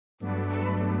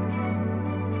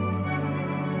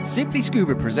Simply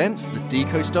Scuba presents the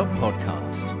Deco Stop podcast.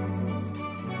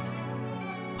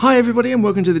 Hi everybody and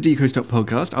welcome to the Deco Stop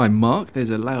podcast. I'm Mark. There's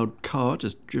a loud car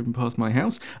just driven past my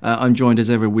house. I'm joined as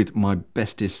ever with my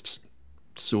bestest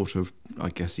sort of, I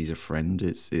guess he's a friend.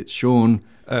 It's Sean.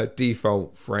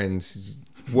 Default friend.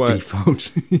 Work.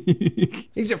 Default.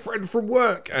 He's a friend from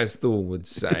work, as Thor would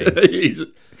say.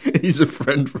 he's a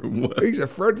friend from work. He's a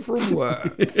friend from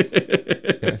work.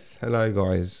 Yes. Hello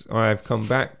guys. I have come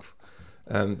back.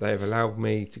 They have allowed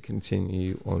me to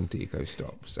continue on Deco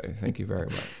Stop, so thank you very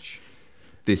much.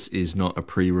 This is not a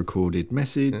pre-recorded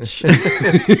message.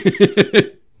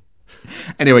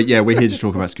 Anyway, yeah, we're here to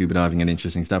talk about scuba diving and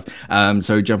interesting stuff.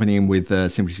 So jumping in with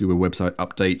Simply Scuba website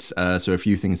updates. So a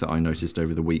few things that I noticed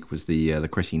over the week was the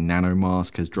Cressy Nano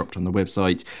mask has dropped on the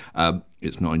website.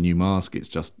 It's not a new mask. It's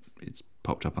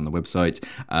popped up on the website,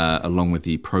 along with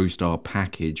the Pro Star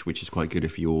package, which is quite good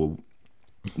if you're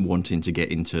wanting to get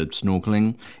into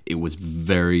snorkeling. It was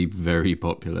very, very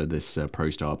popular, this Pro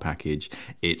Star package.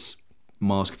 It's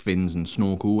mask, fins and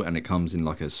snorkel, and it comes in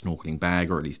like a snorkeling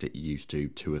bag, or at least it used to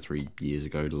 2 or 3 years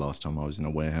ago, the last time I was in a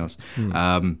warehouse.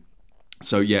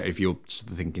 So yeah, if you're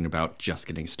thinking about just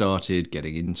getting started,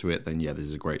 getting into it, then yeah, this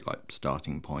is a great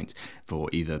starting point for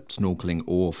either snorkeling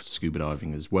or for scuba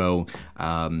diving as well.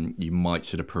 You might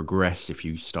sort of progress if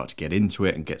you start to get into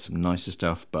it and get some nicer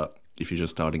stuff, but if you're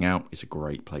just starting out, it's a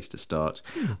great place to start.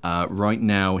 Right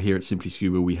now, here at Simply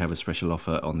Scuba, we have a special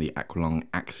offer on the Aqualung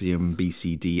Axiom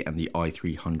BCD and the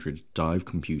i300 dive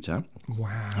computer.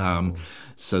 Wow.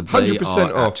 So they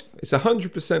 100% off. It's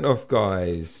 100% off,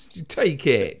 guys. You take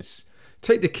it.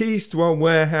 Take the keys to our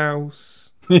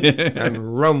warehouse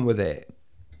and run with it.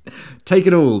 Take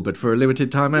it all, but for a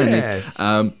limited time only. Yes.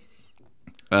 No,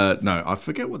 I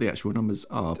forget what the actual numbers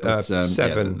are, but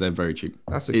 7. Yeah, they're very cheap.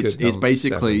 That's a good number. It's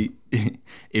basically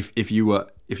if you were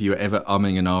ever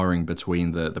umming and ahhing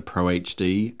between the Pro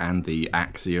HD and the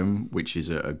Axiom, which is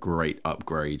a great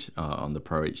upgrade on the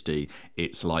Pro HD,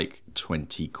 it's like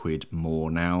 20 quid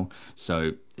more now,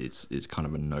 so it's kind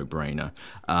of a no-brainer.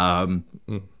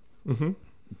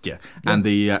 Yeah, and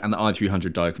the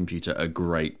i300 dive computer, a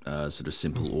great sort of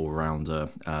simple all-rounder,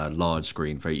 large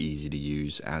screen, very easy to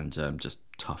use, and just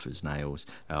tough as nails.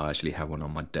 I actually have one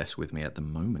on my desk with me at the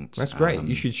moment. That's great.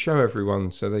 You should show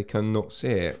everyone so they can not see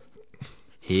it.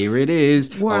 Here it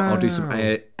is. Wow. I'll do some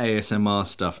ASMR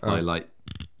stuff by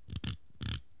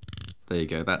There you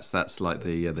go. That's like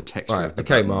the texture. Right, of the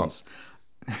okay, buttons.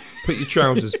 Mark. Put your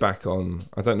trousers back on.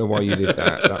 I don't know why you did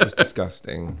that. That was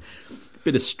disgusting.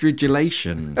 Bit of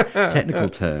stridulation, technical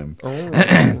term.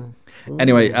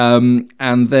 Anyway,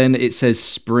 and then it says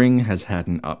spring has had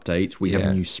an update. We have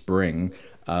a new spring.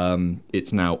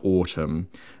 It's now autumn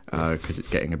because it's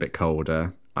getting a bit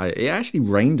colder. It actually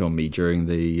rained on me during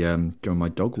my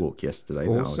dog walk yesterday.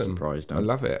 Awesome. That I was surprised on. I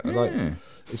love it. Yeah.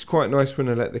 It's quite nice when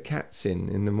I let the cats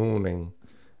in the morning.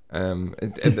 And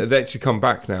they actually come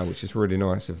back now, which is really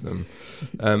nice of them.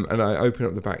 And I open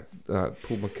up the back,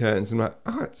 pull my curtains, and I'm like,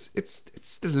 oh, it's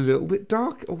still a little bit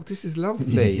dark. Oh, this is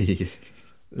lovely.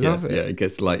 Love it. Yeah, it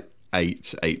gets like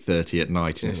 8:30 at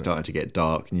night, and it's starting to get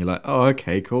dark, and you're like, oh,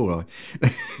 okay, cool.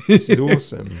 This is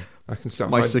awesome. I can start.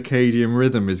 My circadian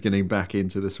rhythm is getting back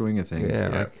into the swing of things.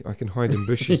 Yeah, I can hide in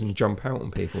bushes and jump out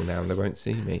on people now, and they won't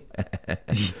see me.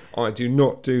 I do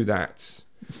not do that.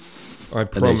 I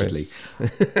promise.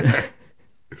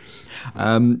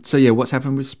 So yeah, what's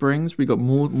happened with springs? We got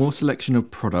more selection of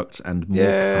products and more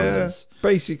colours.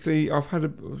 Basically,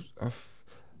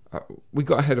 we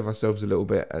got ahead of ourselves a little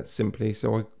bit at Simply,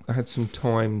 so I had some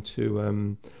time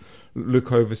to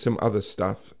look over some other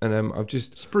stuff, and I've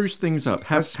just spruce things up.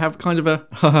 Have kind of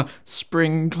a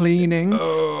spring cleaning.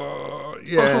 Oh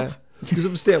yeah. Because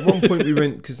obviously at one point we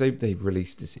went, because they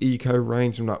released this eco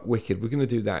range. I'm like, wicked, we're going to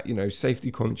do that, safety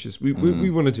conscious. We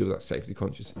want to do that, safety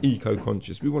conscious, eco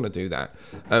conscious. We want to do that.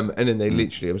 And then they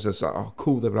literally, it was just like, oh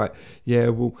cool. They were like, yeah,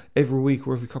 well, every week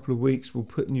or every couple of weeks we'll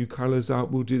put new colours up,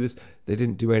 we'll do this. They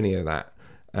didn't do any of that.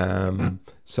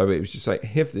 So it was just like,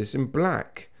 have this in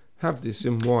black, have this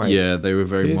in white. Yeah, they were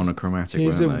very monochromatic,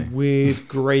 weren't they? Here's a weird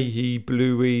greyy,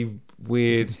 bluey,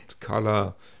 weird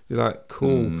colour. You're like,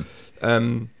 cool.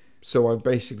 So I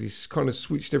basically kind of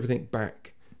switched everything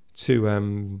back to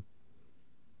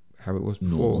how it was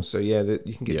before. Normal. So yeah, that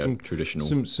you can get some traditional,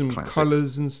 some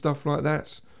colours and stuff like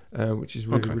that, which is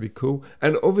really cool.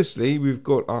 And obviously we've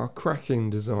got our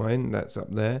cracking design that's up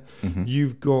there.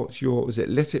 You've got your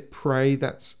Let It Pray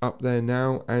that's up there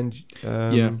now, and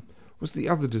what's the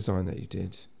other design that you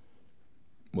did?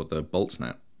 What, the bolt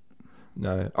snap?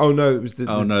 No. Oh no, it was the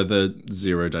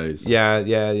 0 days. Yeah.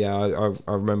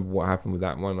 I remember what happened with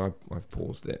that one. I've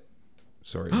paused it.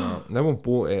 Sorry, Mark. No one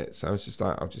bought it, so I was just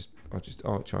like, I'll just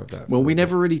archive that. Well, we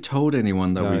never really told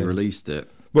anyone that we released it.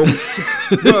 Well,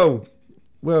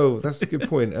 that's a good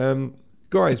point.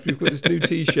 Guys, we've got this new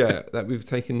T-shirt that we've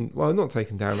taken. Well, not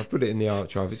taken down. I've put it in the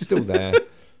archive. It's still there.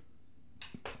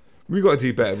 We've got to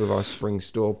do better with our spring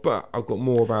store, but I've got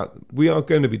more about. We are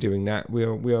going to be doing that. We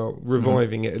are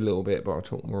reviving it a little bit, but I'll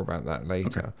talk more about that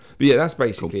later. Okay. But yeah, that's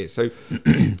basically it. So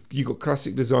you've got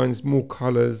classic designs, more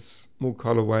colours, more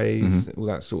colourways, all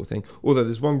that sort of thing. Although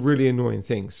there's one really annoying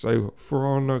thing. So for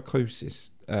our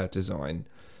narcosis design,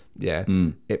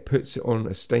 it puts it on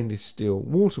a stainless steel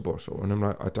water bottle, and I'm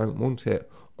like, I don't want it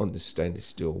on the stainless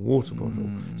steel water bottle.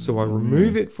 So I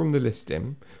remove it from the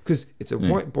listing because it's a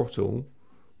white bottle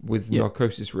with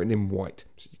narcosis written in white,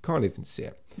 so you can't even see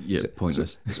it.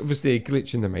 Pointless. So it's obviously a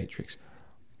glitch in the matrix.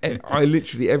 I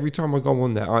literally, every time I go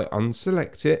on there, I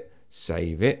unselect it,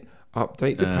 save it,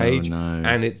 update the page,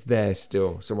 and it's there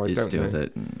still. So I don't know.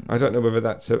 I don't know whether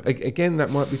that's again, that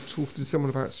might be talking to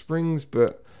someone about springs,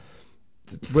 but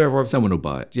someone will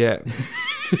buy it. Yeah.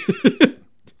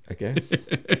 I guess.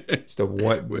 Just a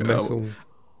white metal.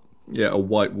 Yeah, a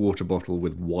white water bottle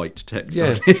with white text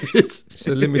on it. It's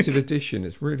a limited edition.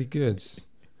 It's really good.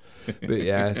 But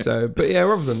yeah,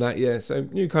 other than that, so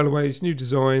new colourways, new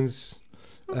designs.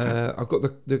 Okay. I've got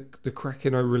the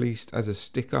Kraken I released as a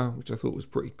sticker, which I thought was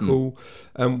pretty cool.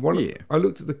 I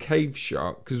looked at the cave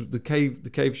shark, because the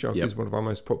cave shark is one of our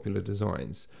most popular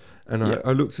designs. And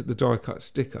I looked at the die cut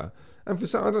sticker, and for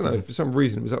some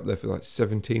reason it was up there for like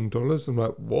 $17. I'm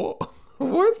like, what?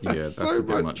 What is that? Yeah, that's a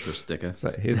bit much for a sticker. It's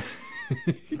like here's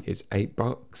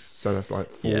 $8, so that's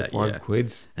like 4 or 5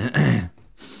 quid.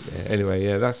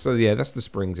 Anyway, that's the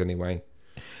springs anyway.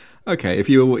 Okay, if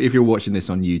you're watching this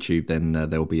on YouTube, then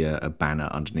there'll be a banner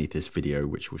underneath this video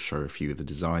which will show a few of the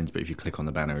designs. But if you click on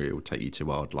the banner, it will take you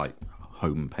to our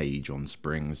home page on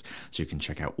springs, so you can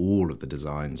check out all of the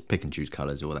designs, pick and choose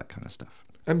colours, all that kind of stuff,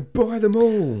 and buy them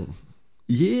all.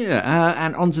 Yeah,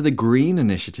 and onto the green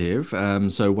initiative.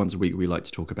 So once a week we like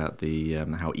to talk about the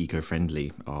how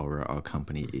eco-friendly our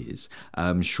company is.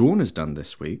 Sean has done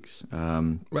this week's.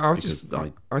 I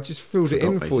just filled it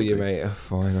in for you, mate.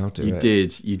 Fine, I'll do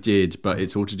it. You did, but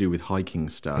it's all to do with hiking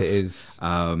stuff. It is.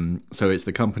 So it's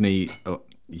the company.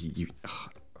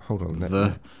 Hold on.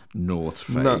 The North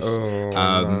Face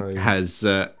has.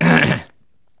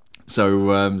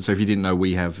 So if you didn't know,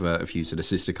 we have a few sort of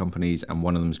sister companies, and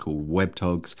one of them is called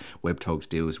Webtogs. Webtogs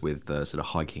deals with sort of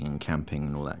hiking and camping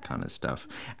and all that kind of stuff.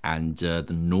 And the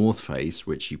North Face,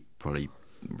 which you probably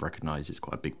recognise is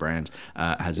quite a big brand,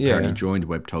 has apparently joined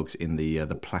Webtogs in the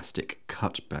plastic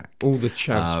cutback. All the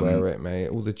chavs wear it, mate.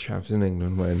 All the chavs in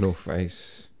England wear North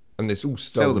Face. And it's all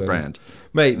stolen. Sell the brand,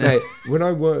 mate. When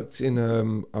I worked in, I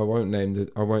won't name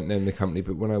the company,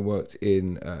 but when I worked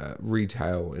in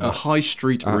retail, a high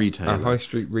street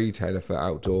retailer for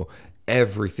outdoor,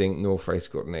 everything North Face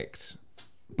got nicked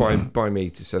by me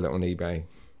to sell it on eBay.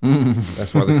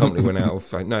 That's why the company went out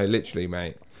of. No, literally,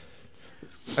 mate.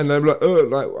 And they were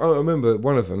like, I remember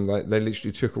one of them, like, they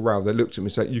literally took a row. They looked at me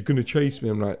and said, "You're going to chase me?"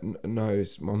 I'm like, "No,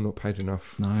 I'm not paid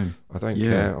enough. No, I don't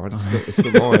care. It's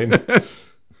not mine."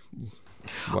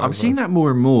 I'm seeing that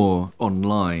more and more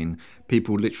online.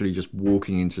 People literally just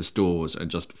walking into stores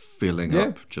and just filling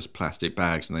up just plastic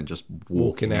bags and then just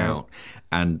walking out.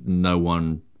 And no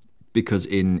one, because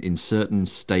in certain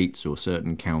states or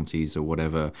certain counties or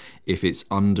whatever, if it's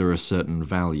under a certain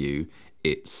value,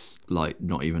 it's like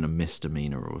not even a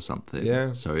misdemeanor or something.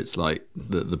 Yeah. So it's like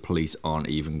the police aren't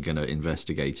even going to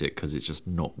investigate it because it's just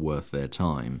not worth their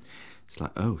time. It's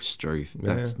like, oh, Stroth,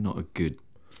 that's not a good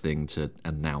thing to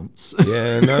announce.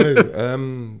 When I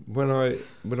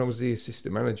was the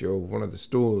assistant manager of one of the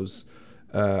stores,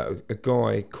 a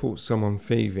guy caught someone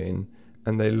thieving,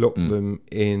 and they locked them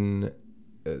in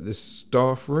the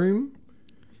staff room.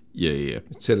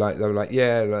 So they were like,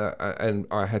 and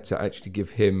I had to actually give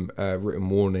him a written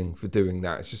warning for doing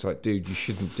that. It's just like, dude, you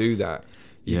shouldn't do that.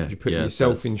 You're putting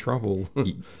yourself in trouble.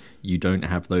 You don't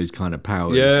have those kind of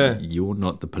powers. You're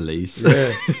not the police.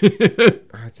 I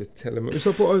had to tell him.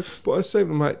 So, but I saved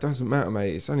them. Like, it doesn't matter,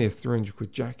 mate. It's only a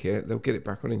 £300 jacket. They'll get it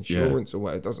back on insurance or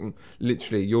whatever. It doesn't.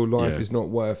 Literally, your life is not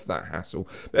worth that hassle.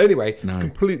 But anyway,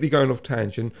 completely going off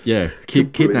tangent.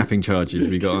 Kidnapping charges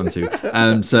we got onto.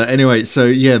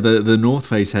 The North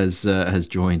Face has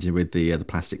joined with the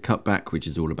plastic cutback, which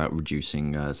is all about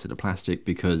reducing sort of plastic,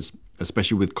 because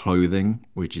especially with clothing,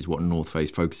 which is what North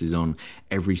Face focuses on,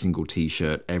 every single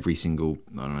T-shirt, every single,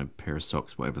 I don't know, pair of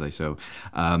socks, whatever they sell,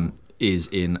 is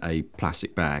in a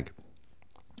plastic bag.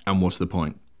 And what's the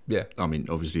point? Yeah. I mean,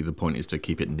 obviously the point is to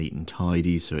keep it neat and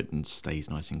tidy so it stays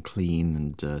nice and clean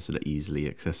and sort of easily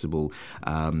accessible,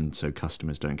 so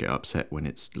customers don't get upset when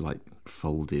it's like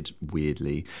folded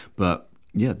weirdly. But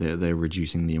yeah, they're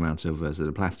reducing the amount of sort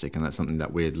of plastic, and that's something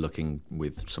that we're looking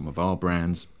with some of our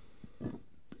brands.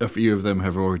 A few of them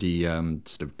have already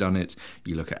sort of done it.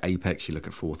 You look at Apex, you look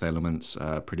at Fourth Elements,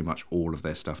 pretty much all of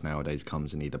their stuff nowadays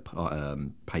comes in either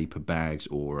paper bags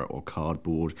or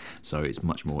cardboard, so it's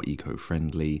much more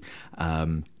eco-friendly.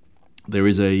 There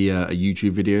is a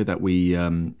YouTube video that we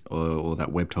or that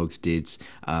WebTogs did.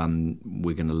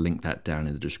 We're going to link that down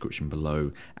in the description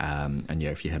below. And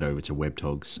yeah, if you head over to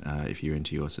WebTogs, if you're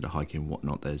into your sort of hiking and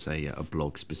whatnot, there's a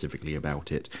blog specifically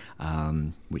about it,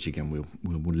 which again we'll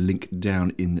link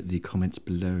down in the comments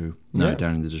below. No,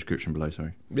 down in the description below.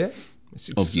 Sorry. Yeah.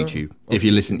 Of YouTube. If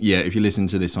you listen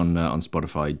to this on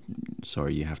Spotify,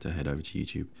 sorry, you have to head over to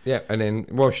YouTube. Yeah, and then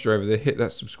whilst you're over there, hit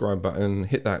that subscribe button,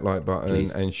 hit that like button,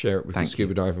 Please. And share it with your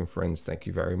scuba diving friends. Thank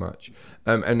you very much.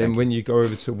 And then when you go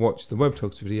over to watch the Web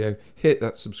Talks video, hit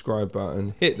that subscribe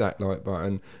button, hit that like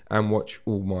button, and watch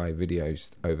all my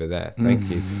videos over there. Thank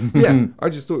you. Yeah, I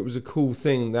just thought it was a cool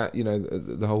thing that, you know,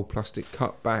 the whole plastic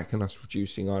cutback and us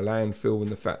reducing our landfill, and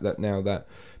the fact that now that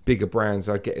bigger brands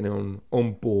are getting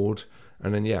on board.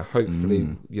 And then, yeah, hopefully,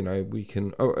 you know, we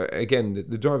can... Oh, again,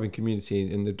 the diving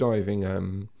community and the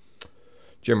diving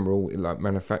general, like,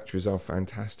 manufacturers are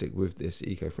fantastic with this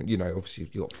eco-friendly. You know, obviously,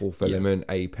 you've got Fourth Element,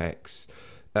 Apex,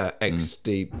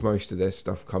 X-Deep. Most of their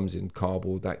stuff comes in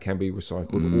cardboard that can be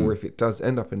recycled. Or if it does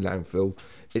end up in landfill,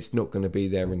 it's not going to be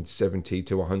there in 70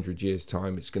 to 100 years'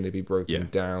 time. It's going to be broken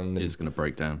down. It's going to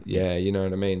break down. Yeah, you know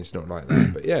what I mean? It's not like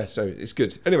that. But, yeah, so it's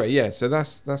good. Anyway, yeah, so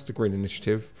that's the green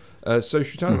initiative.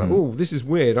 Social talent. Oh, this is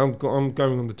weird. I'm going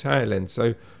on the tail end.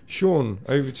 So, Sean,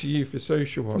 over to you for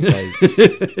social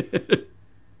updates.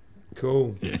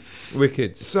 Cool.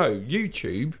 Wicked. So,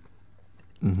 YouTube,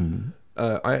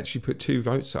 I actually put 2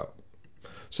 votes up.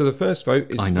 So the first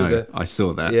vote is I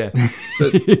saw that. Yeah.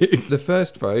 So the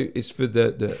first vote is for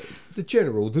the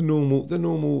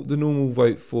normal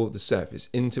vote for the surface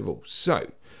interval. So,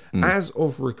 as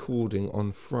of recording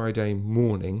on Friday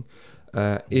morning,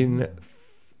 in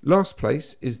last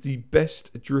place is the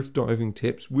best drift diving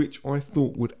tips, which I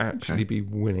thought would actually be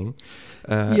winning.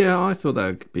 Yeah, I thought that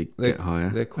would be a bit higher.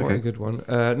 They're quite a good one.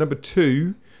 Number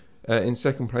 2, in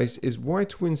second place, is why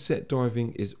twin set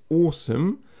diving is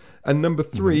awesome. And number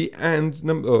 3,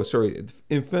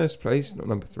 in first place, not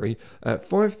number 3,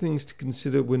 5 things to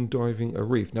consider when diving a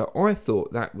reef. Now, I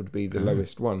thought that would be the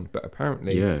lowest one, but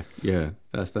apparently... Yeah.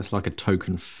 That's like a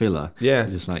token filler. Yeah.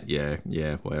 You're just like, yeah,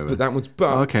 whatever. But that one's...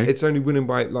 it's only winning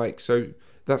by, like, so...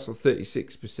 That's at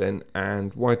 36%,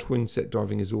 and why twin set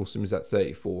diving is awesome is at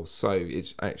 34%. So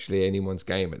it's actually anyone's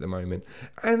game at the moment.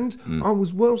 And I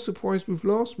was well surprised with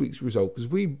last week's result, because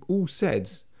we all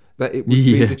said that it would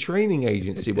be the training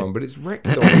agency one, but it's wreck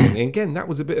diving. And again, that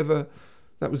was a bit of a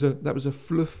that was a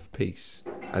fluff piece,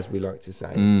 as we like to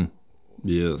say.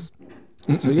 Yes.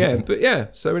 So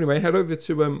so anyway, head over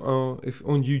to if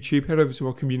on YouTube, head over to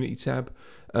our community tab,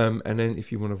 and then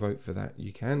if you want to vote for that,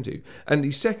 you can do. And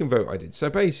the second vote I did. So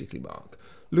basically, Mark,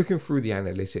 looking through the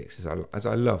analytics as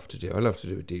I love to do. I love to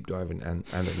do a deep dive in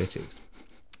analytics.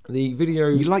 The video...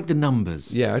 You like the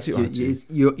numbers. Yeah, I do.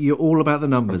 You're all about the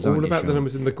numbers, I'm all about the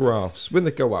numbers and the graphs. When they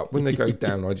go up, when they go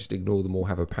down, I just ignore them or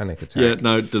have a panic attack. Yeah,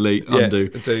 no, delete, undo.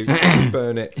 Do,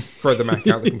 burn it, throw the Mac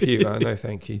out the computer. No,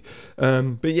 thank you.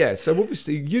 But yeah, so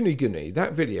obviously, Uniguni,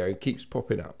 that video keeps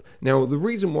popping up. Now, the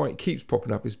reason why it keeps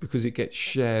popping up is because it gets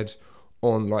shared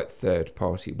on, like,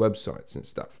 third-party websites and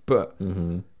stuff. But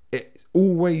it's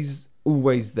always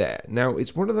there. Now,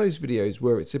 it's one of those videos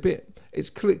where it's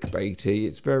clickbaity,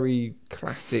 it's very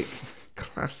classic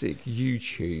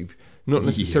YouTube, not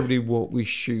necessarily what we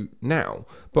shoot now.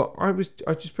 But I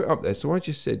just put it up there, so I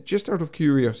just said, just out of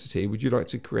curiosity, would you like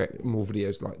to create more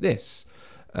videos like this?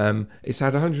 It's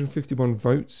had 151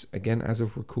 votes, again, as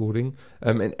of recording,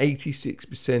 and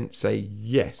 86% say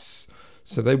yes.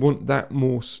 So they want that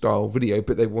more style video,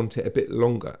 but they want it a bit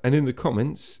longer. And in the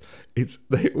comments,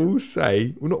 they all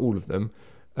say, well, not all of them,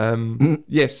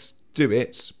 yes, do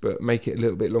it, but make it a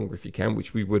little bit longer if you can,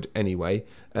 which we would anyway.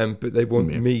 But they want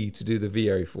me to do the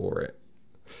VO for it.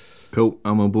 Cool,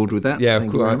 I'm on board with that. Yeah, of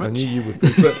course, I knew you would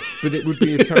be. But it would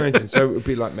be a tangent, so it would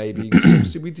be like maybe...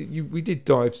 So we did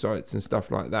dive sites and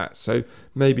stuff like that, so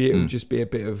maybe it would just be a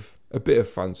bit of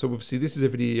fun. So obviously this is a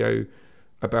video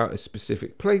about a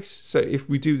specific place, so if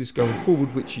we do this going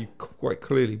forward, which you quite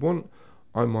clearly want,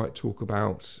 I might talk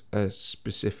about a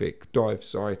specific dive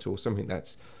site or something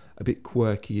that's a bit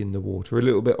quirky in the water, a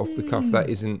little bit off the cuff, that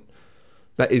isn't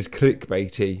that is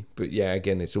clickbaity. But yeah,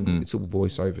 again, it's all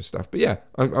voiceover stuff. But yeah,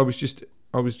 I was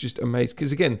just amazed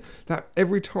because again, that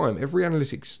every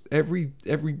analytics, every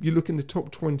you look in the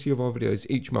top 20 of our videos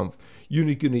each month,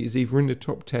 Uniguni is either in the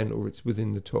top 10 or it's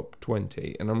within the top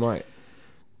 20, and I'm like,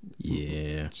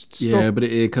 yeah, stop. yeah, but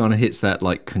it kind of hits that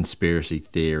like conspiracy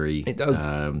theory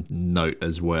note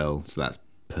as well, so that's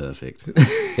perfect.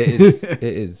 It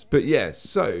is. But yeah,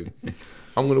 so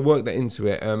I'm going to work that into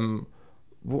it.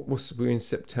 We're in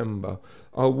September.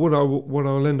 What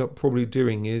I'll end up probably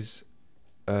doing is,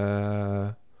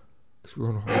 because we're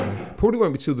on holiday, probably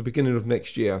won't be till the beginning of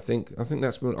next year. I think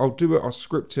that's when I'll do it. I'll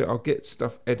script it. I'll get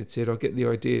stuff edited. I'll get the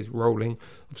ideas rolling.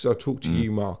 So I'll talk to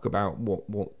you, Mark, about what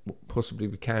possibly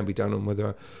can be done and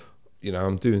whether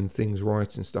I'm doing things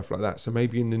right and stuff like that. So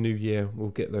maybe in the new year we'll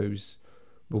get those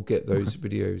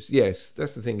videos. Yes,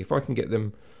 that's the thing. If I can get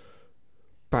them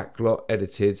backlot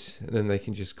edited, and then they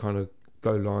can just kind of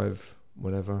go live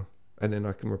whenever, and then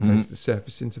I can replace the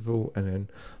surface interval, and then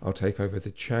I'll take over the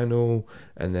channel,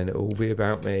 and then it'll all be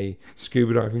about me.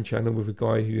 Scuba diving channel with a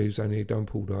guy who's only done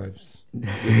pool dives.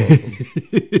 You're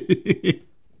welcome.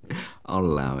 I'll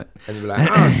allow it. And you'll be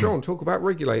like, Sean, talk about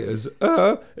regulators.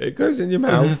 It goes in your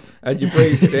mouth and you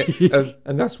breathe it,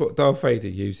 and that's what Darth Vader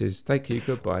uses. Thank you,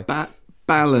 goodbye.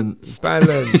 Balance.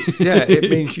 Yeah, it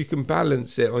means you can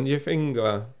balance it on your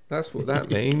finger. That's what that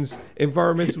means.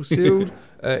 Environmental sealed.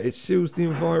 It seals the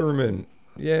environment.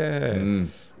 Yeah.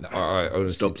 I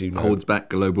honestly do know. Holds back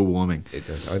global warming. It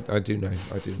does. I do know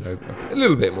a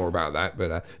little bit more about that.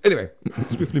 But anyway,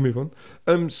 let's swiftly move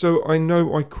on. So I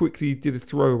know I quickly did a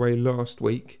throwaway last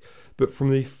week, but from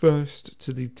the 1st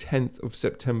to the 10th of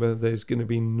September, there's going to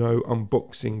be no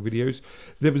unboxing videos.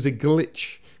 There was a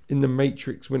glitch in the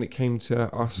matrix when it came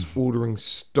to us ordering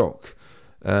stock.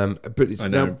 But it's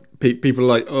now people are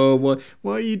like, oh,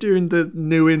 why are you doing the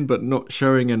new in but not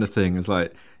showing anything? It's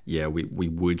like, yeah, we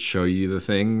would show you the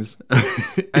things.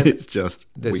 It's just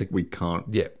we can't.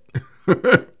 Yeah,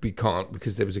 we can't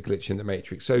because there was a glitch in the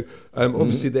matrix. So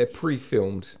obviously they're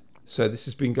pre-filmed. So this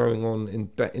has been going on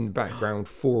in the background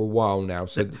for a while now.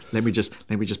 So let me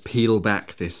just peel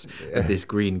back this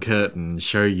green curtain and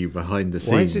show you behind the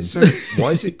scenes.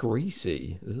 Why is it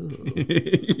greasy?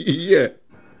 Yeah,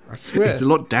 I swear it's a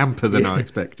lot damper than I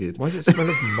expected. Why does it smell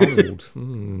of mould?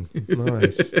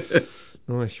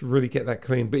 Nice. You really get that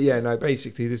clean. But yeah, no.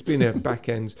 Basically, there's been a back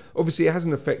end. Obviously, it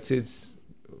hasn't affected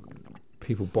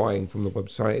people buying from the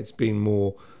website. It's been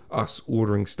more us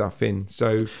ordering stuff in.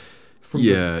 So.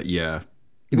 Yeah.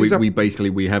 We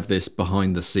have this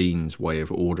behind the scenes way of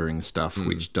ordering stuff,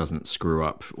 which doesn't screw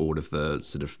up all of the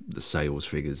sort of the sales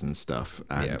figures and stuff,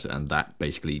 and that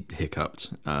basically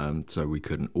hiccuped. So we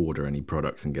couldn't order any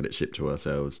products and get it shipped to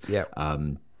ourselves. Yeah.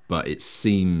 But it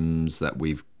seems that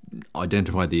we've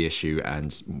identified the issue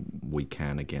and we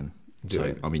can again.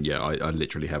 I mean, I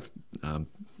literally have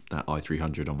that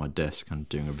i300 on my desk. I'm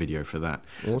doing a video for that.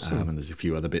 Awesome. And there's a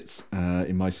few other bits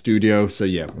in my studio. So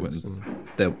yeah,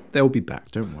 they'll be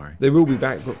back. Don't worry. They will be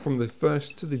back, but from the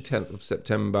 1st to the 10th of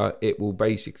September, it will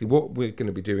basically, what we're going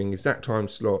to be doing is that time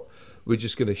slot, we're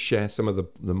just going to share some of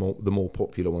the more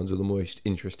popular ones or the most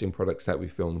interesting products that we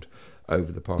filmed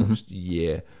over the past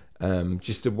year.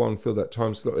 Just to fill that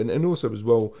time slot. And also as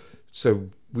well, so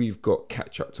we've got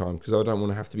catch-up time because I don't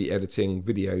want to have to be editing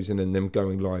videos and then them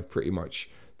going live pretty much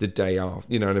the day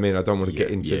after. You know what I mean? I don't want to get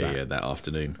into that. Yeah, that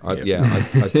afternoon. I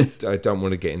don't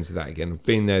want to get into that again. I've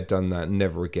been there, done that,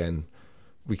 never again.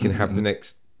 We can have the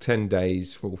next 10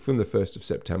 days from the 1st of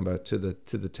September to the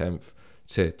 10th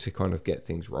to kind of get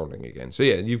things rolling again. So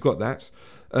yeah, you've got that.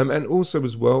 And also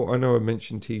as well, I know I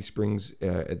mentioned Teesprings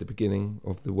at the beginning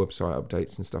of the website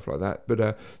updates and stuff like that,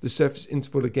 but the surface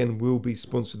interval again will be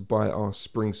sponsored by our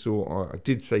spring saw. I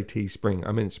did say Teespring,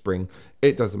 I meant spring.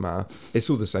 It doesn't matter. It's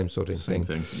all the same sort of thing.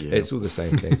 Yeah. It's all the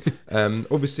same thing.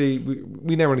 Obviously,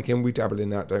 we now and again we dabble in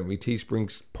that, don't we?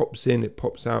 Teesprings pops in, it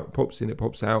pops out, pops in, it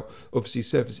pops out. Obviously,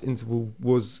 surface interval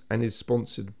was and is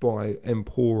sponsored by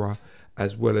Empora,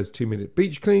 as well as 2 Minute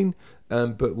Beach Clean,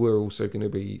 but we're also going to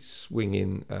be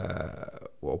swinging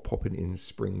or popping in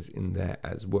springs in there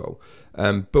as well.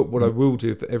 But what I will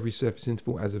do for every surface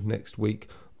interval as of next week,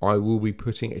 I will be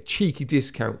putting a cheeky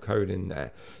discount code in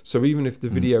there. So even if the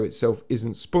video itself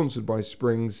isn't sponsored by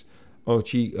Springs,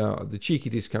 the cheeky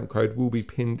discount code will be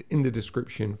pinned in the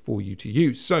description for you to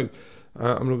use. So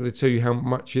I'm not going to tell you how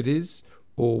much it is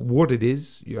or what it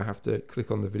is. You have to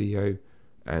click on the video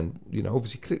and,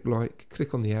 obviously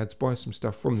click on the ads, buy some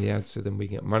stuff from the ads so then we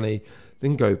get money.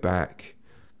 Then go back,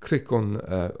 click on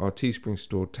our Teespring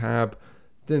store tab,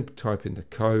 then type in the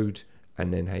code,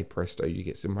 and then hey presto, you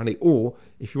get some money. Or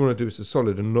if you want to do us a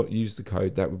solid and not use the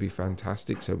code, that would be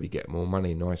fantastic, so we get more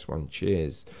money. Nice one,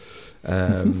 cheers.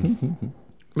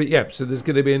 But yeah, so there's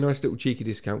going to be a nice little cheeky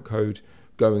discount code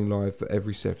going live for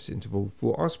every surface interval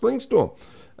for our spring store,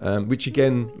 which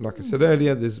again, like I said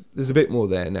earlier, there's a bit more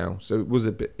there now. So it was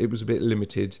a bit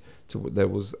limited to what there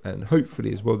was, and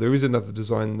hopefully as well there is another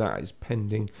design that is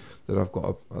pending that I've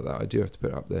got that I do have to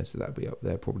put up there. So that'll be up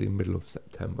there probably in the middle of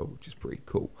September, which is pretty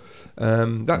cool.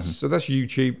 So that's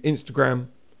YouTube. Instagram,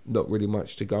 not really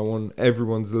much to go on.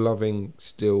 Everyone's loving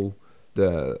still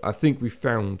I think we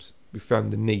found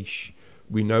the niche.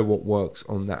 We know what works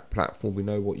on that platform. We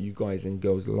know what you guys and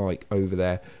girls like over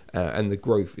there. And the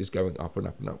growth is going up and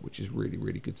up and up, which is really,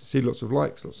 really good to see. Lots of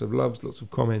likes, lots of loves, lots of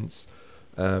comments.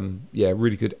 Yeah,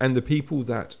 really good. And the people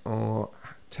that are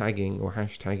tagging or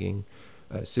hashtagging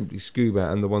Simply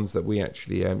Scuba, and the ones that we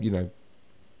actually,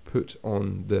 put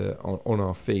on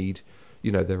our feed,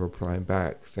 they're replying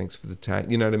back, thanks for the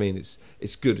tag. You know what I mean?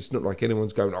 It's good. It's not like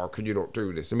anyone's going, oh, could you not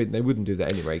do this? I mean, they wouldn't do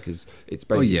that anyway, because it's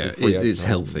basically free. It's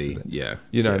healthy. Yeah.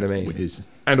 You know what I mean?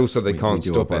 And also they can't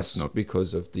stop us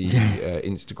because of the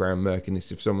Instagram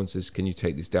murkiness. If someone says, can you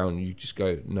take this down? You just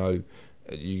go, no,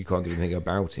 you can't do anything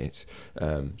about it.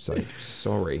 So,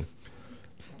 sorry.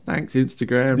 Thanks,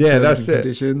 Instagram. Yeah, that's it.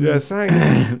 Conditions. Yeah,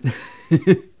 thanks.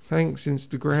 Thanks,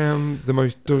 Instagram. The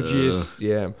most dodgiest.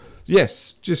 Yeah.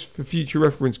 Yes, just for future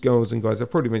reference, girls and guys,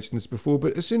 I've probably mentioned this before,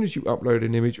 but as soon as you upload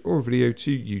an image or a video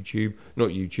to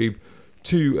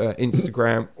to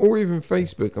Instagram or even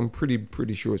Facebook, I'm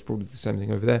pretty sure it's probably the same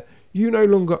thing over there, you no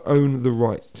longer own the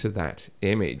rights to that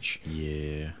image.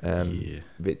 Yeah.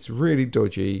 It's really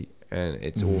dodgy and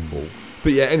it's awful.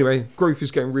 But yeah, anyway, growth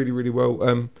is going really, really well.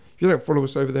 If you don't follow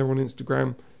us over there on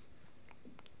Instagram,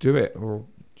 do it, or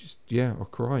just, I'll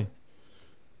cry.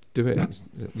 Do it,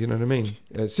 you know what I mean?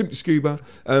 Simply Scuba.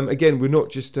 Again, we're not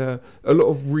just a lot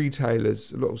of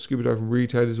retailers, a lot of scuba diving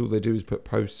retailers. All they do is put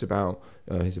posts about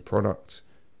here's a product,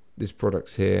 this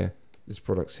product's here, this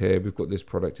product's here. We've got this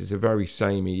product. It's a very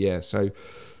samey, So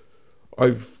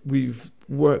we've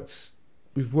worked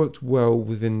well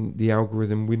within the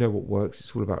algorithm. We know what works.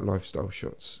 It's all about lifestyle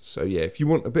shots. So yeah, if you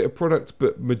want a bit of product,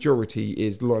 but majority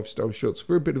is lifestyle shots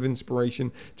for a bit of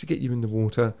inspiration to get you in the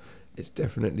water, it's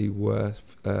definitely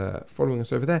worth following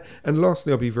us over there. And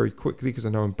lastly, I'll be very quickly, because I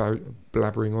know I'm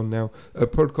blabbering on now.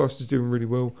 Podcast is doing really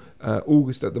well.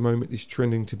 August at the moment is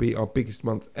trending to be our biggest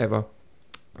month ever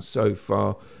so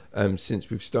far, since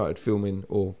we've started filming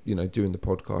or doing the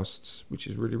podcasts, which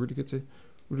is really, really good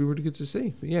to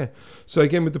see. But yeah, so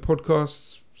again with the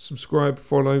podcasts, subscribe,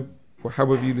 follow,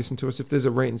 however you listen to us. If there's a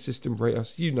rating system, rate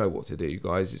us. You know what to do,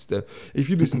 guys. If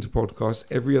you listen to podcasts,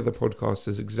 every other podcast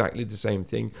does exactly the same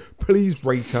thing. Please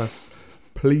rate us,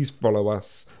 please follow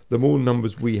us. The more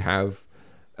numbers we have,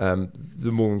 the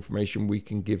more information we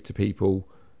can give to people,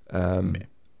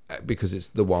 because it's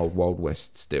the wild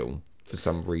west still. For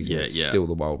some reason, it's still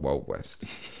the wild west.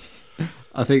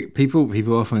 I think people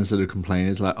often sort of complain,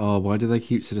 it's like, oh, why do they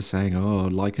keep sort of saying, oh,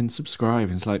 like and subscribe?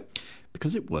 And it's like,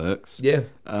 because it works. Yeah.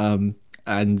 And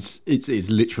it's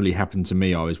literally happened to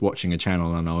me. I was watching a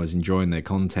channel and I was enjoying their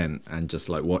content and just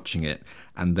like watching it.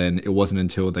 And then it wasn't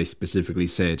until they specifically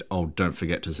said, oh, don't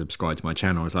forget to subscribe to my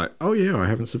channel. I was like, oh yeah, I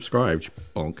haven't subscribed.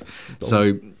 Bonk.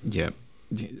 So yeah,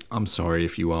 I'm sorry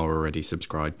if you are already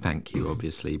subscribed. Thank you,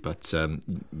 obviously. But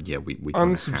yeah, we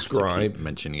unsubscribe, have to keep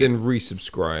mentioning then it.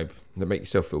 resubscribe. That make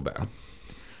yourself feel better.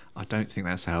 I don't think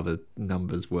that's how the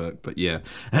numbers work, but yeah.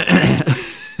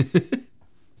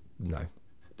 No.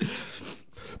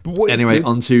 But what anyway, is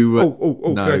on to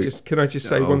no. Can I just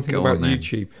say one thing about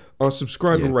YouTube? Our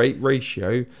subscriber rate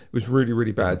ratio was really,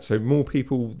 really bad. So more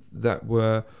people that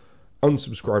were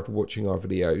unsubscribed were watching our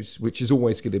videos, which is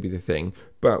always going to be the thing.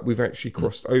 But we've actually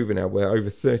crossed over now, where over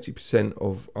 30%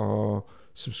 of our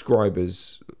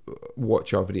subscribers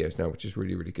watch our videos now, which is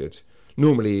really, really good.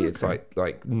 Normally, it's like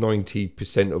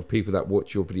 90% of people that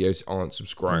watch your videos aren't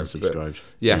subscribed. But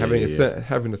yeah, having a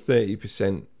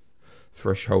 30%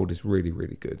 threshold is really,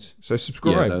 really good. So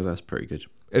subscribe. Yeah, that's pretty good.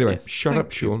 Anyway, shut up,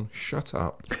 Sean. Shut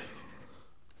up.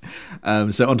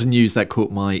 So on to news that caught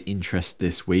my interest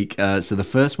this week. So the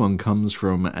first one comes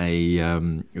from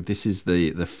this is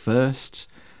the first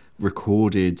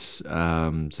recorded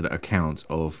sort of account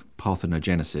of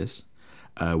parthenogenesis,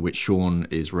 which Sean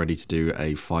is ready to do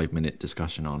a 5-minute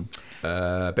discussion on.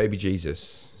 Baby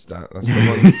Jesus. That's the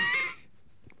one.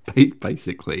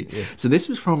 Basically. Yeah. So this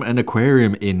was from an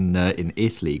aquarium in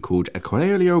Italy called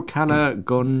Aquario Cala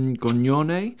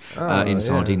Gognone in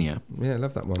Sardinia. Yeah, I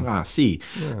love that one. See.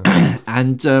 Yeah.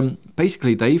 And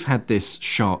basically they've had this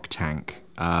shark tank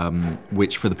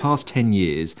which for the past 10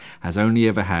 years has only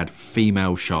ever had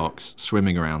female sharks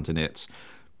swimming around in it.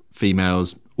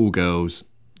 Females, all girls.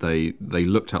 They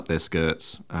looked up their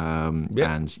skirts,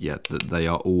 and yeah, they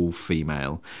are all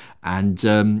female. And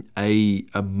a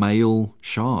male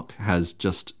shark has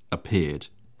just appeared,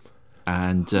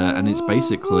 and it's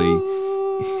basically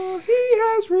he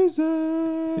has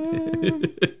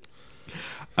risen.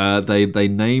 They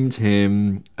named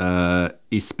him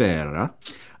Ispera.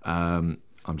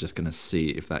 I'm just going to see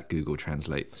if that Google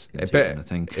translates into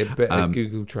anything. It better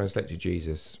Google translate to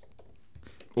Jesus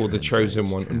or the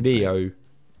chosen one, Neo.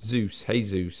 Zeus,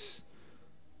 Jesus.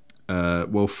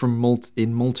 Well,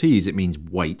 in Maltese it means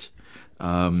wait.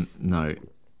 No,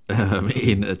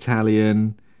 in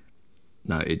Italian,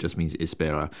 no, it just means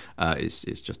ispera.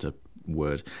 It's just a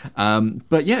word.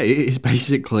 But yeah, it's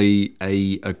basically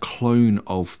a clone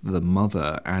of the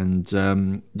mother,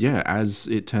 and yeah, as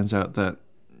it turns out, that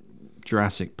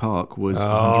Jurassic Park was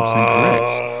 100%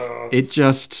 correct. It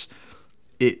just.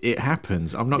 It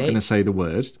happens. I'm not going to say the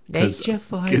word. Nature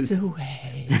finds a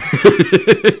way.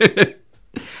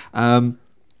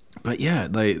 But yeah,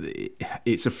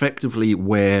 it's effectively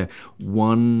where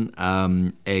one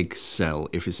egg cell,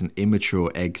 if it's an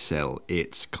immature egg cell,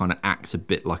 it kind of acts a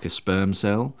bit like a sperm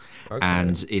cell. Okay.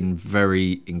 And in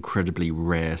very incredibly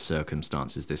rare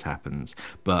circumstances, this happens.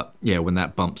 But yeah, when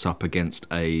that bumps up against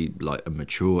a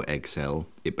mature egg cell,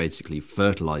 it basically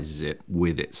fertilizes it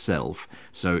with itself.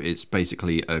 So it's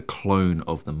basically a clone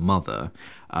of the mother.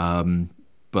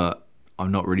 But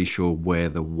I'm not really sure where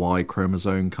the Y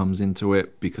chromosome comes into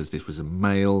it, because this was a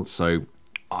male, so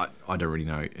I don't really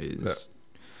know.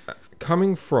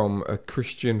 Coming from a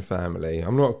Christian family,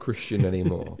 I'm not a Christian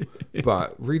anymore,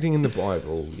 but reading in the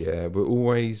Bible, yeah, we're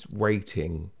always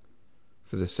waiting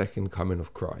for the second coming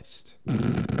of Christ.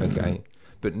 Okay?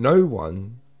 But no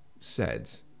one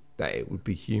said that it would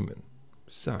be human.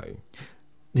 So,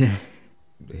 yeah,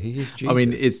 he is Jesus. I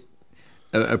mean,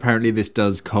 apparently this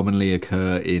does commonly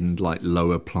occur in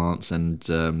lower plants and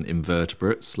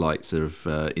invertebrates, like sort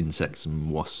of insects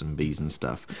and wasps and bees and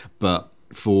stuff. But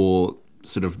for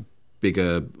sort of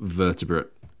bigger vertebrate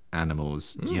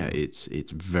animals, yeah, it's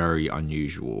very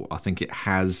unusual. I think it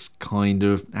has kind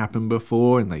of happened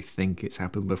before, and they think it's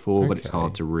happened before, but it's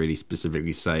hard to really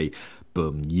specifically say,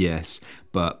 boom, yes.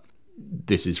 But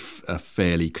this is a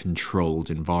fairly controlled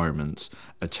environment,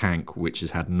 a tank which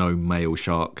has had no male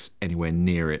sharks anywhere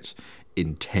near it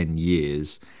in 10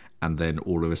 years, and then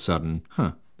all of a sudden,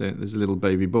 there's a little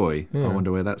baby boy. I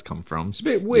wonder where that's come from. It's a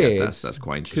bit weird. Yeah, that's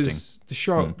quite interesting. Because the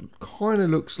shark kind of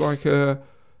looks like the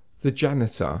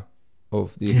janitor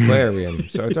of the aquarium,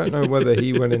 so I don't know whether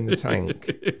he went in the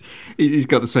tank. He's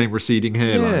got the same receding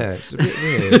hairline. Yeah, it's a bit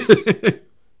weird.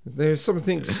 There's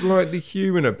something slightly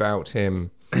human about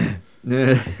him.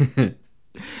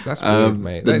 That's weird,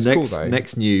 mate. That's cool, though.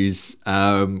 Next news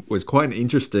was quite an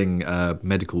interesting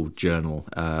medical journal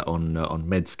on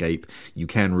Medscape. You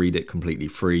can read it completely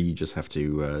free. You just have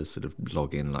to sort of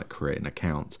log in, create an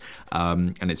account,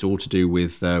 and it's all to do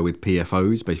with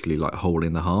PFOs, basically like hole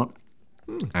in the heart.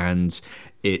 And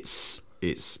it's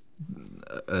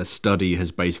a study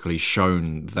has basically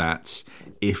shown that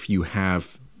if you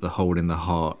have the hole in the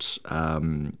heart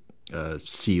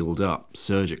sealed up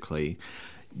surgically,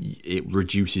 it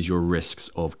reduces your risks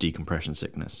of decompression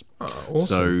sickness. Awesome.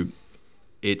 So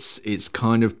it's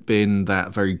kind of been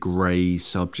that very grey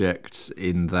subject,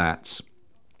 in that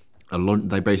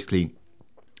they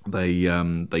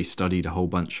studied a whole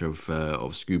bunch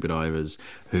of scuba divers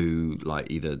who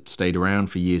either stayed around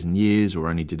for years and years, or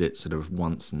only did it sort of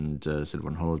once and sort of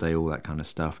on holiday, all that kind of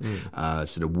stuff,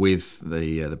 sort of with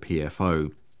the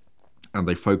PFO, and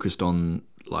they focused on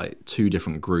two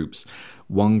different groups.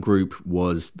 One group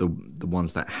was the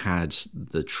ones that had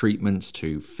the treatments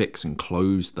to fix and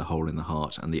close the hole in the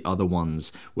heart, and the other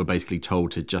ones were basically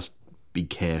told to just be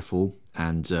careful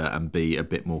and be a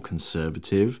bit more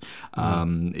conservative.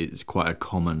 It's quite a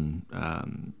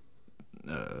common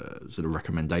sort of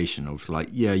recommendation of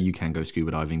you can go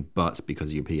scuba diving, but because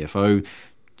of your PFO,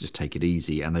 just take it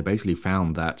easy. And they basically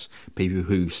found that people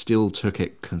who still took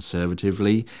it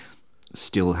conservatively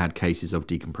still had cases of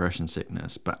decompression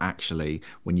sickness, but actually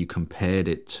when you compared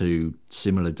it to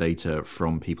similar data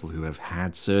from people who have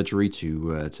had surgery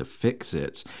to fix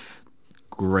it,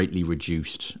 greatly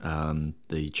reduced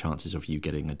the chances of you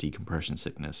getting a decompression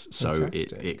sickness. So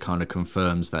it kind of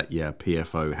confirms that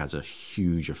PFO has a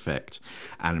huge effect,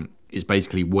 and is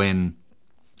basically when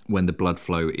the blood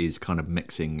flow is kind of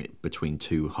mixing between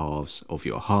two halves of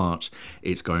your heart,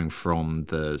 it's going from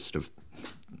the sort of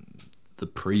the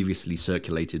previously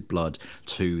circulated blood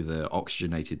to the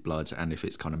oxygenated blood, and if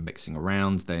it's kind of mixing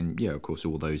around, then yeah, of course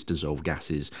all those dissolved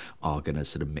gases are going to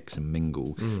sort of mix and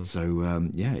mingle. So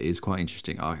yeah, it is quite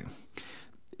interesting.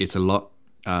 It's a lot.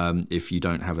 If you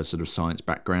don't have a sort of science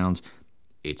background,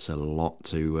 it's a lot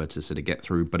to sort of get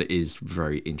through, but it is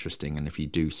very interesting. And if you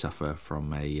do suffer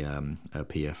from a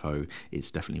PFO,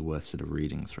 it's definitely worth sort of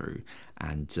reading through.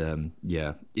 And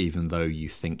yeah, even though you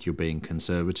think you're being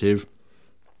conservative,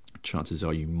 chances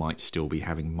are you might still be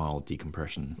having mild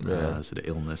decompression sort of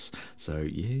illness. So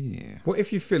yeah. What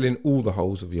if you fill in all the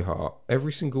holes of your heart,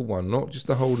 every single one, not just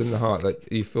the hole in the heart, like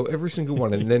you fill every single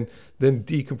one, and then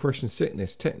decompression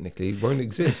sickness technically won't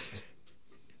exist.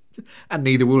 And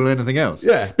neither will anything else.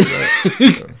 Yeah.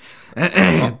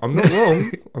 I'm not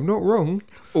wrong. I'm not wrong.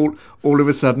 All of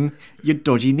a sudden, your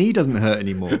dodgy knee doesn't hurt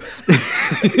anymore.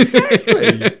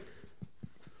 Exactly.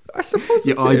 That's a positive.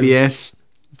 Your IBS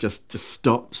just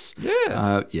stops.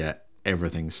 Yeah. Yeah,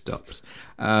 everything stops.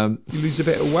 You lose a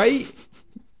bit of weight.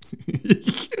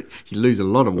 You lose a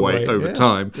lot of weight over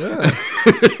time. Yeah.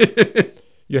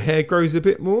 Your hair grows a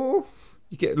bit more.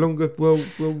 You get longer,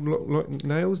 like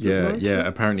nails. Yeah, nice.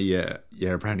 Apparently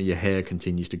your hair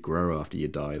continues to grow after you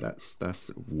die. That's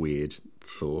a weird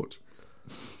thought.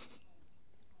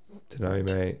 Dunno,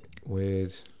 mate.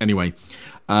 Weird. Anyway,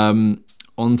 on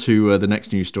to the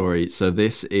next news story. So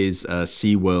this is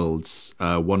SeaWorld's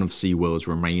one of SeaWorld's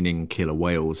remaining killer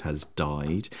whales has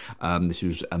died. This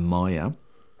was Amaya,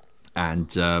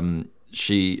 and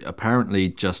she apparently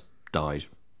just died.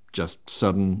 Just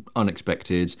sudden,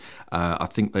 unexpected. I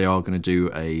think they are going to do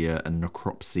a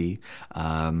necropsy.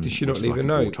 Did she not leave a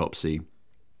note? Autopsy.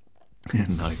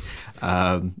 No.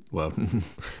 Well,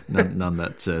 none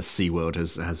that SeaWorld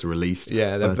has released.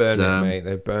 Yeah, they've burnt it, mate.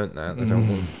 They've burnt that. They don't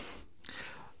want.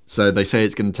 So they say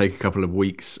it's going to take a couple of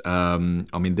weeks. I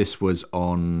mean, this was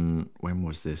on... When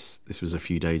was this? This was a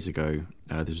few days ago.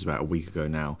 This was about a week ago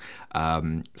now.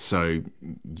 So,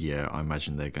 yeah, I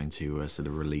imagine they're going to sort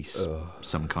of release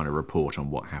some kind of report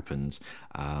on what happens.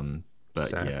 But,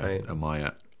 sad, yeah, mate.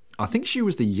 Amaya... I think she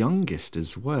was the youngest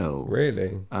as well.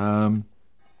 Really?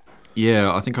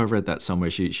 Yeah, I think I read that somewhere.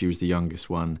 She was the youngest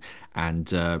one.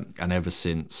 And ever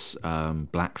since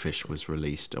Blackfish was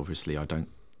released, obviously,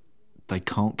 they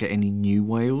can't get any new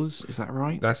whales, is that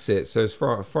right? That's it. So as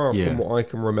far from what I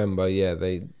can remember, yeah,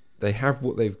 they have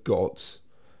what they've got,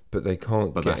 but they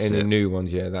can't get any new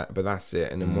ones. Yeah, but that's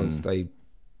it. And then once they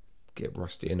get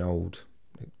rusty and old,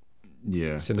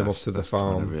 send them off to the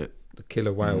farm, kind of the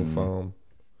killer whale farm.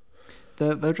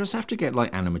 They'll just have to get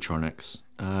like animatronics.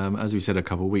 As we said a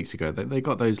couple of weeks ago, they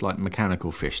got those like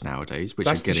mechanical fish nowadays, which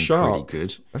that's are getting pretty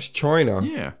good. That's China.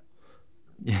 Yeah.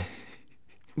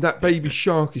 That baby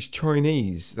shark is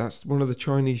Chinese. That's one of the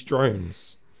Chinese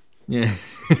drones. Yeah.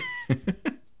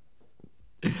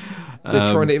 They're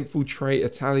trying to infiltrate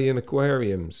Italian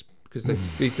aquariums because they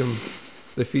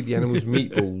feed the animals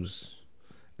meatballs,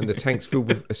 and the tank's filled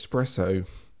with espresso.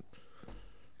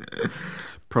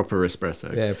 Proper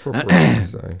espresso. Yeah, proper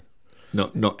espresso.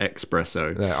 Not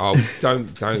espresso. No,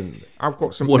 don't. I've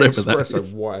got some Whatever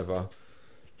espresso, whatever.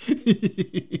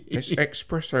 It's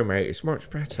espresso, mate. It's much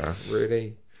better,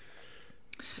 really.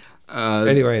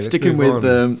 Anyway, sticking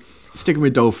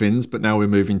with dolphins, but now we're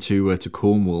moving to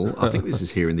Cornwall. I think this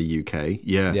is here in the UK.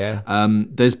 Yeah.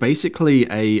 There's basically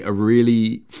a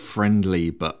really friendly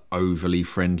but overly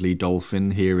friendly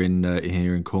dolphin here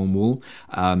in Cornwall.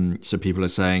 So people are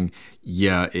saying,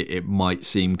 yeah, it might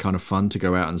seem kind of fun to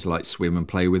go out and like swim and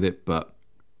play with it, but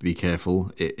be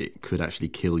careful. It could actually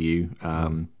kill you.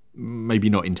 Maybe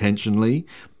not intentionally,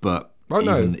 but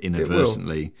even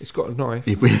inadvertently. It's got a knife,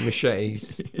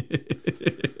 machetes.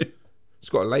 It's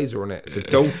got a laser on it. It's a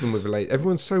dolphin with a laser.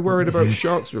 Everyone's so worried about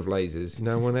sharks with lasers.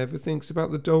 No one ever thinks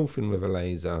about the dolphin with a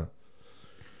laser.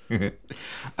 So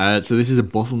this is a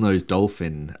bottlenose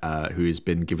dolphin who has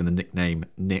been given the nickname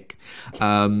Nick.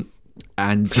 And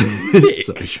Nick?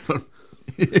 Sorry, Sean.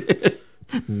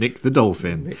 Nick the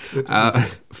dolphin.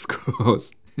 Of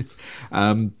course.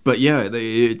 But yeah,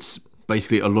 it's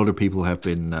basically a lot of people have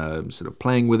been sort of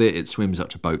playing with it. It swims up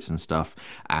to boats and stuff,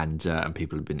 and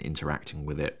people have been interacting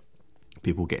with it.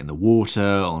 People get in the water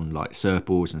on like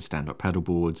surfboards and stand-up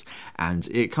paddleboards, and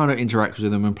it kind of interacts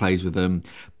with them and plays with them.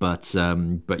 But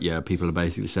yeah, people are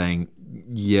basically saying,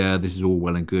 yeah, this is all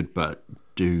well and good, but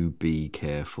do be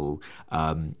careful.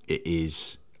 It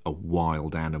is a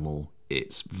wild animal.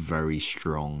 It's very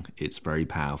strong. It's very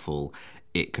powerful.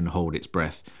 It can hold its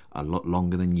breath a lot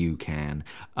longer than you can.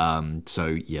 So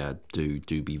yeah, do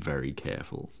be very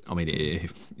careful. I mean,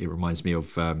 it reminds me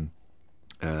of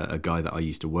a guy that I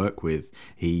used to work with.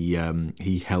 He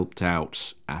helped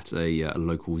out at a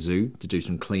local zoo to do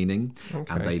some cleaning,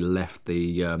 and they left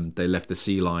the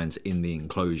sea lions in the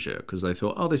enclosure because they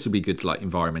thought, oh, this would be good to like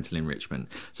environmental enrichment.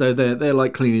 So they're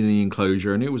like cleaning the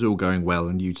enclosure, and it was all going well,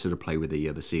 and you'd sort of play with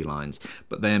the sea lions.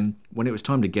 But then when it was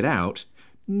time to get out,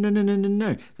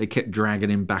 no, they kept dragging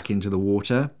him back into the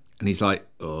water, and he's like,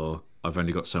 oh, I've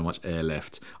only got so much air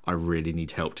left. I really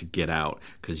need help to get out.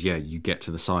 Because, yeah, you get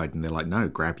to the side and they're like, no,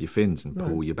 grab your fins and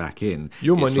pull you back in.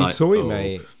 You're my new toy,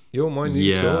 mate. You're my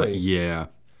new toy. Yeah.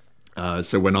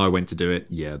 So when I went to do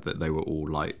it, they were all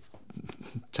like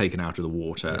taken out of the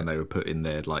water and they were put in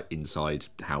their like inside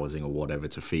housing or whatever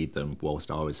to feed them whilst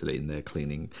I was in there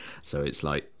cleaning. So it's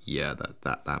like, yeah,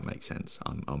 that makes sense.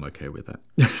 I'm okay with that.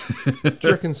 Do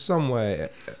you reckon somewhere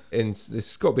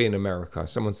it's got to be in America,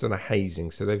 someone's done a hazing,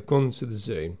 so they've gone to the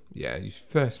zoo,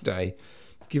 first day,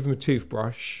 give them a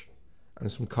toothbrush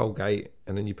and some Colgate,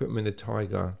 and then you put them in the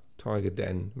tiger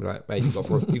den, like, mate, you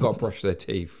got to brush their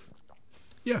teeth.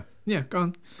 Yeah,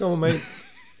 go on mate.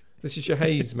 This is your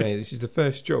haze, mate. This is the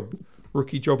first job.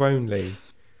 Rookie job only.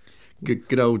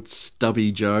 Good old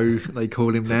Stubby Joe, they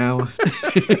call him now.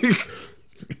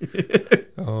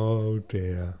 Oh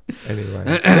dear.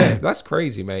 Anyway, that's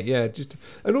crazy, mate. Yeah,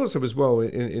 and also as well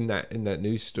in that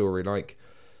news story, like,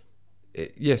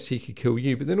 yes, he could kill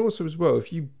you, but then also as well,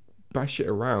 if you bash it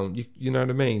around, you know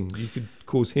what I mean. You could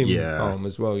cause him harm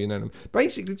as well. You know what I mean?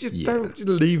 Basically, just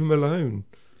leave him alone.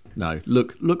 No,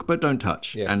 look, but don't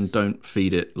touch, and don't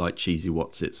feed it like cheesy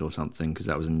Wotsits or something, because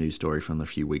that was a news story from a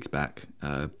few weeks back.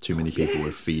 Too many people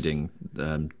were feeding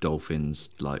dolphins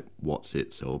like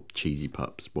Wotsits or cheesy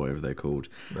pups, whatever they're called.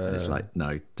 It's like,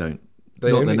 no, don't.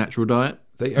 Not their natural diet.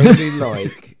 They only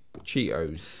like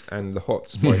Cheetos and the hot,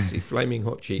 spicy, flaming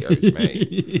hot Cheetos,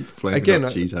 mate. Flaming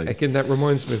hot Cheetos. Again, that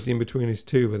reminds me of the In-Betweeners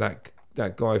 2, where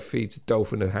that guy feeds a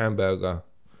dolphin a hamburger.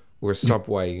 Or a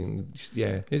Subway, and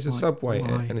here's a Subway,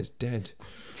 and it's dead.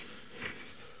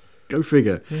 Go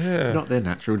figure. Yeah. Not their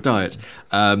natural diet.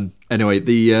 Anyway,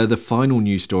 the final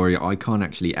news story I can't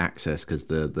actually access because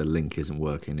the link isn't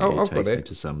working. I've got it.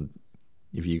 To some.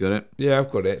 Have you got it? Yeah,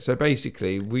 I've got it. So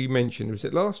basically, we mentioned, was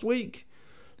it last week,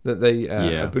 that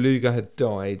a beluga had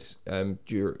died.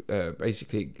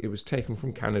 Basically, it was taken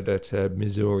from Canada to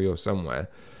Missouri or somewhere.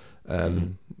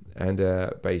 And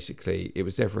basically, it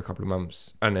was there for a couple of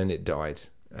months, and then it died.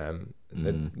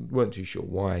 They weren't too sure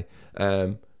why.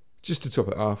 Just to top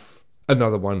it off,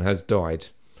 another one has died.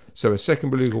 So a second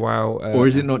beluga whale. Or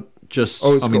is it not just?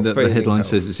 I mean, the headline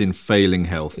says it's in failing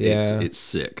health. Yeah. It's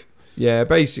sick. Yeah,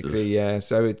 basically, yeah.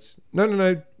 So it's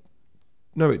no.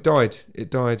 It died. It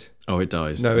died. Oh, it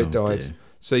died. No, it died. Dear.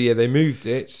 So yeah, they moved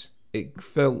it. It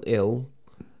fell ill,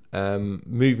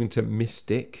 moving to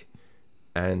Mystic.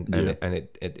 And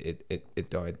it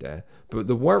died there. But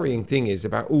the worrying thing is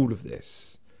about all of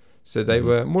this. So they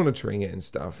were monitoring it and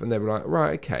stuff, and they were like,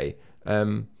 right, okay,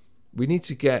 we need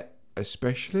to get a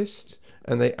specialist.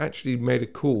 And they actually made a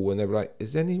call, and they were like,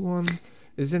 is anyone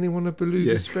a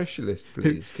beluga specialist,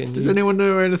 please? Does anyone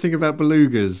know anything about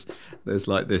belugas? There's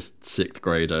like this 6th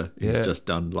grader who's just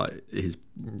done like his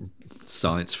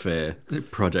science fair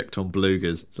project on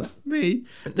belugas. It's like, me?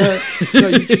 No,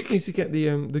 you just need to get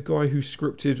the guy who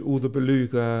scripted all the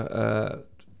beluga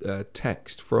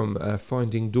text from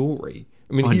Finding Dory.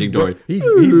 I mean, Finding Dory. He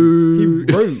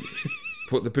wrote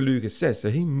what the beluga says, so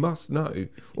he must know,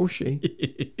 or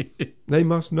she. They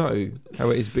must know how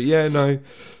it is. But yeah, no.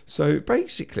 So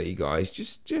basically, guys,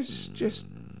 just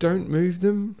don't move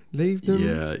them, leave them.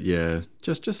 Yeah.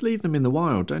 Just leave them in the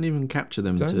wild. Don't even capture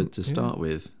them to start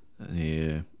with.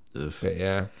 Yeah. But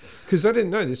yeah, because I didn't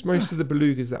know this. Most of the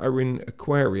belugas that are in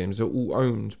aquariums are all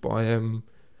owned by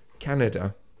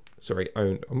Canada. Sorry,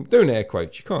 owned. I'm doing air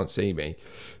quotes. You can't see me,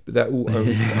 but they're all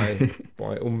owned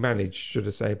by or managed, should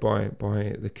I say, by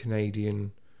the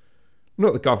Canadian,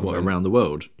 not the government. What, around the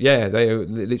world? Yeah, they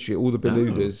own literally all the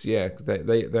belugas. Oh. Yeah,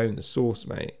 they own the source,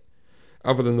 mate.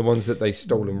 Other than the ones that they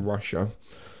stole in Russia.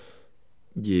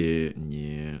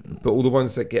 Yeah. But all the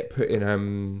ones that get put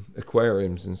in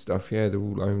aquariums and stuff, yeah, they're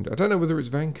all owned. I don't know whether it's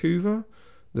Vancouver.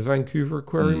 The Vancouver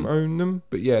Aquarium own them,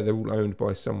 but yeah, they're all owned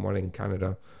by someone in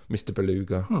Canada, Mr.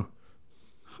 Beluga,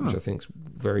 which I think's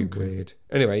very weird.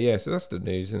 Anyway, yeah, so that's the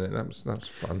news, isn't it? That's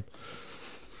fun.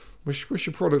 What's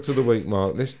your product of the week,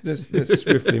 Mark? Let's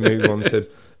swiftly move on to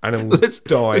animals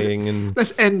dying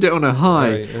let's end it on a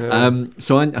high.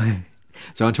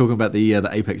 So I'm talking about the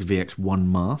Apex VX1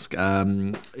 mask.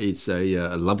 It's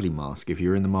a lovely mask. If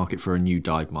you're in the market for a new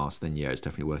dive mask, then yeah, it's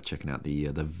definitely worth checking out the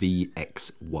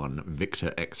VX1,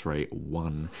 Victor X-Ray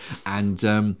 1.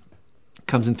 And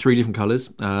Comes in 3 different colours,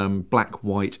 black,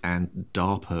 white and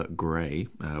darker grey,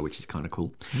 which is kind of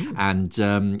cool. And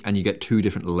you get 2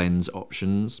 different lens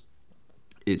options.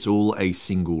 It's all a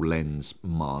single lens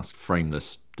mask,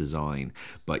 frameless design,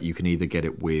 but you can either get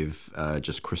it with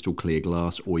just crystal clear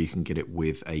glass, or you can get it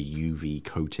with a UV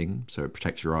coating, so it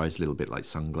protects your eyes a little bit like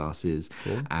sunglasses.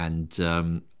 Cool.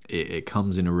 And it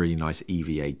comes in a really nice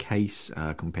EVA case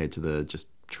compared to the just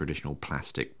traditional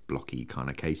plastic blocky kind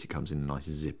of case. It comes in a nice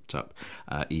zipped up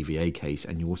EVA case,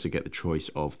 and you also get the choice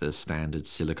of the standard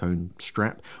silicone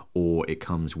strap, or it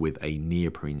comes with a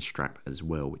neoprene strap as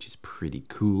well, which is pretty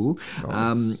cool.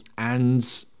 Nice.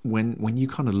 And when you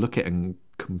kind of look at it and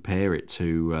compare it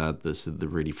to the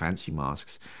really fancy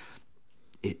masks,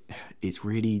 it's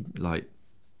really like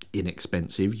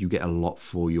inexpensive. You get a lot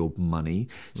for your money.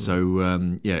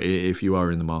 So if you are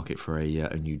in the market for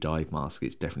a new dive mask,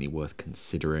 it's definitely worth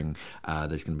considering.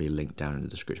 There's going to be a link down in the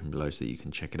description below so that you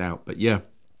can check it out. But yeah,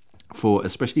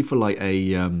 especially for like a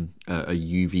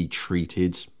UV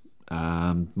treated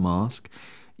mask,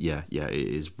 it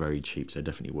is very cheap, so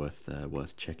definitely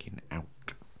worth checking out.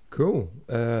 Cool.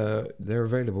 They're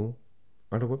available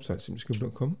at our website,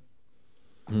 simplyscuba.com.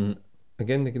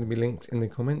 Again, they're going to be linked in the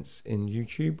comments in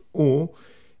YouTube, or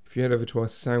if you head over to our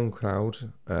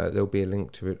SoundCloud, there'll be a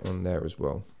link to it on there as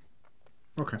well.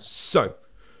 Okay. So,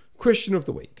 question of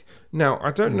the week. Now,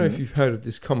 I don't know if you've heard of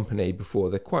this company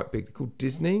before. They're quite big. They're called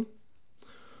Disney.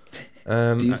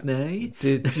 Disney?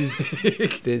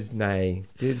 Disney.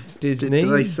 Did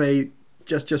they say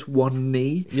just one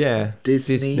knee? Yeah.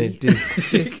 Disney.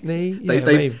 Disney.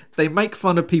 Yeah, they make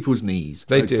fun of people's knees.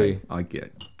 They do. I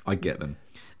get them.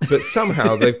 But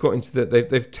somehow they've got into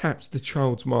they've tapped the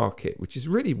child's market, which is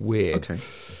really weird.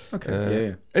 Okay.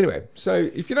 Yeah. Anyway,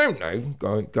 so if you don't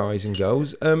know, guys and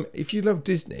girls, if you love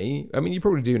Disney, I mean, you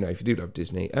probably do know if you do love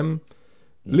Disney.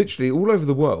 Literally all over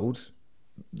the world,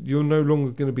 you're no longer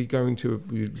going to be going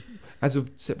to as of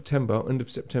September, end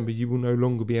of September, you will no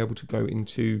longer be able to go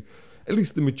into. At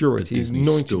least the majority,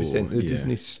 90% of the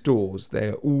Disney stores,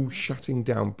 they're all shutting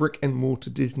down. Brick and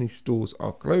mortar Disney stores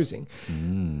are closing.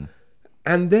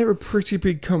 And they're a pretty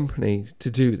big company to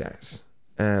do that.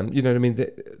 You know what I mean?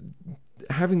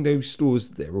 Having those stores,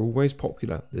 they're always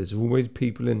popular. There's always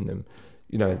people in them.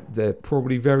 You know, they're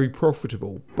probably very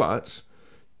profitable. But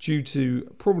due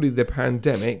to probably the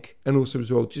pandemic, and also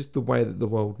as well just the way that the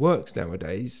world works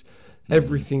nowadays,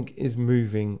 everything is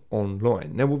moving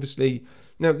online. Now, obviously,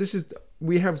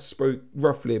 we have spoke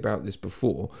roughly about this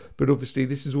before, but obviously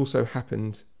this has also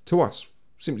happened to us.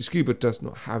 Simply Scuba does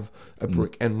not have a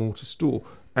brick and mortar store,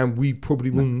 and we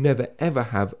probably will never ever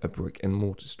have a brick and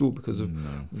mortar store because of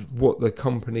what the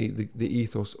company, the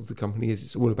ethos of the company is.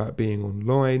 It's all about being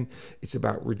online. It's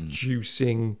about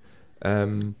reducing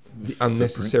the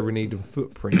unnecessary need of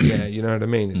footprint. Yeah, you know what I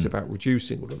mean? It's about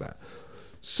reducing all of that.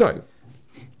 So,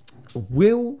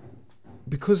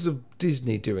 because of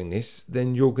Disney doing this,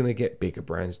 then you're going to get bigger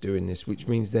brands doing this, which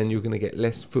means then you're going to get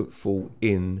less footfall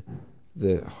in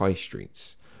the high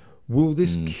streets. Will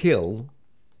this kill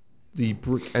the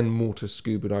brick and mortar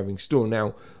scuba diving store?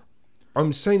 Now,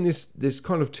 I'm saying there's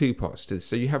kind of 2 parts to this.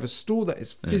 So you have a store that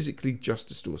is physically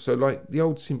just a store. So like the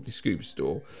old Simply Scuba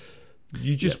store,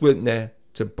 you just went there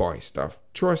to buy stuff,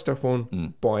 try stuff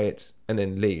on, buy it, and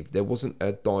then leave. There wasn't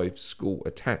a dive school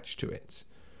attached to it.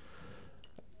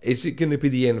 Is it going to be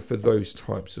the end for those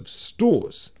types of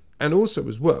stores? And also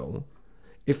as well,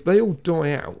 if they all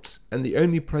die out and the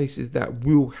only places that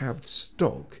will have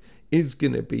stock is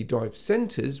going to be dive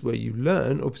centres where you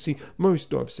learn, obviously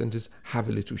most dive centres have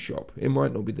a little shop. It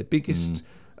might not be the biggest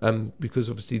because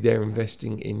obviously they're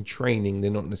investing in training.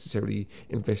 They're not necessarily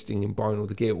investing in buying all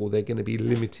the gear, or they're going to be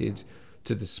limited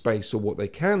to the space or what they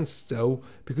can sell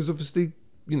because obviously,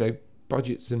 you know,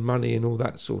 budgets and money and all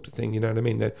that sort of thing, you know what I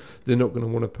mean? They're not going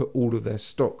to want to put all of their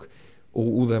stock or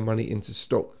all their money into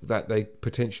stock that they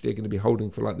potentially are going to be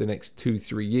holding for like the next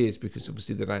 2-3 years because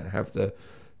obviously they don't have the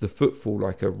footfall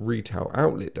like a retail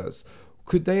outlet does.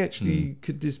 Could they actually,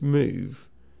 could this move,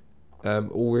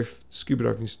 or if scuba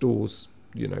diving stores,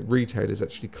 you know, retailers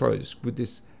actually close, would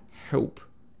this help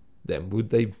them?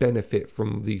 Would they benefit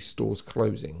from these stores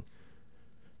closing?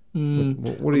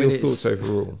 What are your thoughts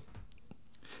overall?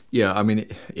 Yeah, I mean,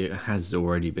 it has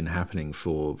already been happening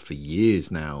for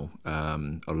years now.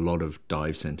 A lot of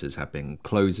dive centres have been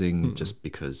closing just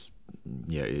because,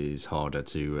 it is harder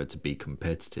to be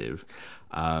competitive.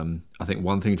 I think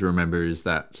one thing to remember is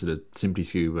that sort of Simply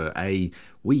Scuba,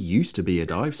 we used to be a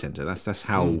dive centre. That's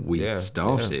how we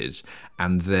started.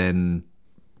 And then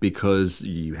because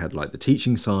you had like the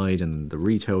teaching side and the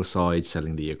retail side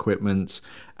selling the equipment,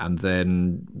 and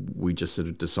then we just sort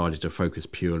of decided to focus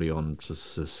purely on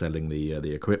just selling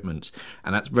the equipment,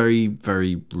 and that's very,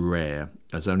 very rare.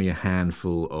 There's only a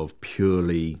handful of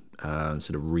purely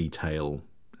sort of retail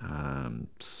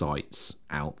sites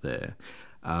out there.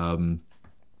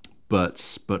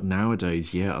 But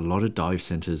nowadays, yeah, a lot of dive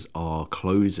centers are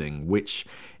closing, which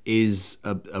is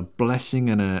a blessing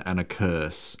and a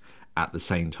curse at the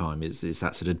same time. Is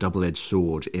that sort of double-edged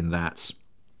sword, in that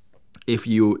if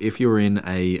you're in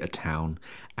a town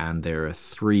and there are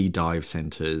 3 dive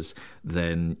centers,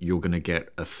 then you're going to get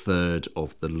a third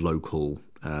of the local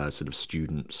sort of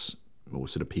students or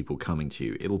sort of people coming to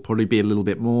you. It'll probably be a little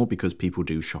bit more because people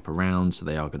do shop around, so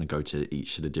they are going to go to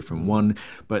each sort of different one,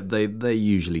 but they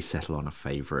usually settle on a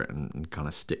favorite and kind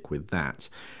of stick with that.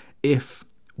 If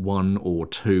 1 or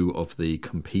 2 of the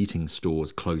competing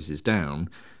stores closes down,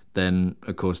 then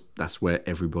of course that's where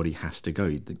everybody has to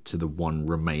go, to the one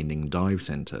remaining dive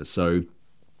center. So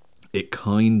it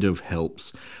kind of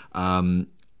helps. Are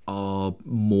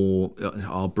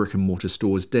brick and mortar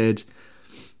stores dead?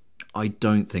 I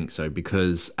don't think so,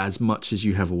 because as much as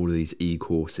you have all of these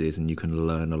e-courses and you can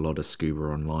learn a lot of scuba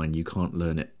online, you can't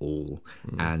learn it all.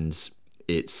 And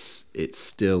it's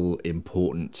still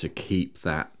important to keep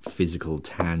that physical,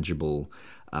 tangible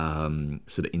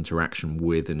sort of interaction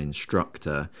with an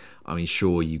instructor. I mean,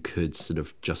 sure, you could sort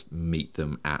of just meet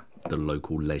them at the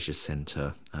local leisure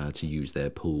centre to use their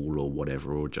pool or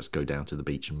whatever, or just go down to the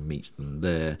beach and meet them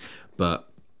there. But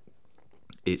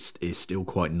it's still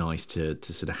quite nice to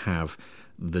sort of have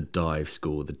the dive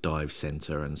school, the dive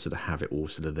centre, and sort of have it all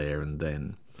sort of there and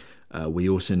then. We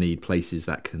also need places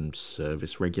that can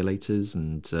service regulators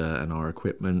and our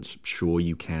equipment. Sure,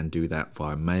 you can do that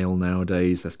via mail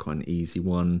nowadays. That's quite an easy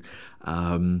one.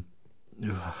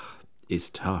 It's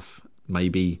tough.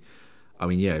 Maybe, I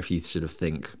mean, yeah, if you sort of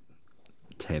think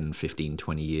 10, 15,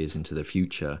 20 years into the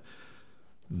future,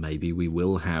 maybe we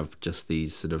will have just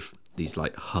these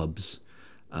like hubs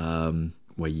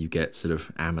where you get sort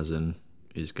of Amazon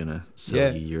is going to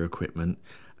sell you your equipment,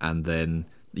 and then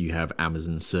you have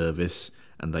Amazon service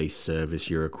and they service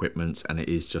your equipment, and it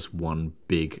is just one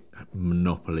big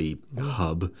monopoly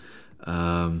hub.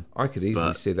 I could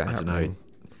easily see that happening.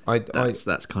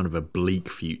 That's kind of a bleak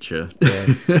future.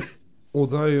 Yeah.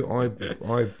 Although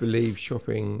I believe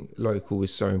shopping local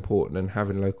is so important and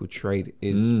having local trade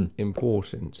is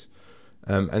important.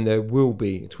 And there will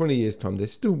be, 20 years time, there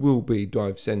still will be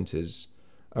dive centres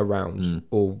around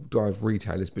or dive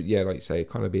retailers, but yeah, like you say, it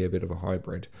kind of be a bit of a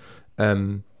hybrid.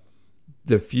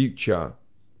 The future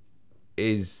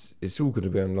is, it's all going to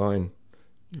be online.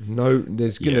 No,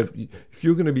 there's going to, if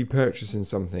you're going to be purchasing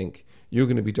something, you're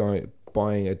going to be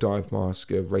buying a dive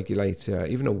mask, a regulator,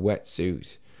 even a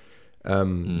wetsuit.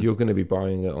 You're going to be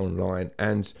buying it online.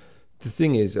 And the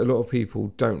thing is, a lot of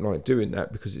people don't like doing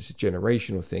that because it's a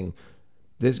generational thing.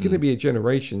 There's going to be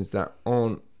generations that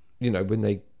aren't, when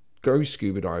they go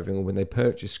scuba diving or when they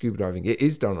purchase scuba diving, it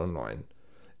is done online.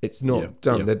 It's not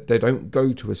done. Yeah. They don't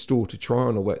go to a store to try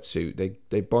on a wetsuit.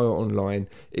 They buy it online.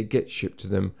 It gets shipped to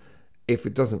them. If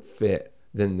it doesn't fit,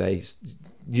 then they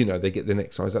get the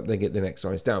next size up, they get the next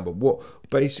size down. But what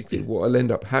will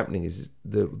end up happening is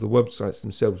the websites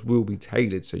themselves will be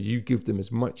tailored. So you give them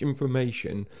as much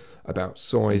information about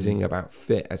sizing, about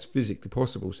fit as physically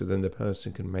possible, so then the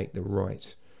person can make the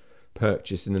right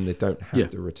purchase and then they don't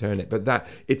have to return it. But that,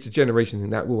 it's a generation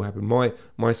thing that will happen.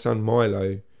 My son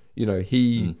Milo,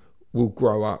 he will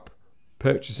grow up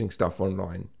purchasing stuff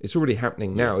online. It's already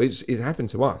happening now. It happened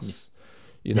to us.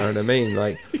 You know what I mean?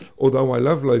 Like, although I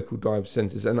love local dive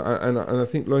centres, and I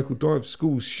think local dive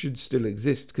schools should still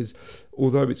exist, because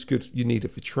although it's good, you need it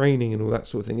for training and all that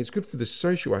sort of thing, it's good for the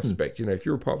social aspect. If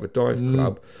you're a part of a dive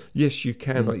club, yes, you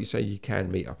can, like you say, you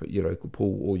can meet up at your local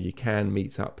pool, or you can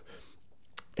meet up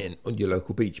on your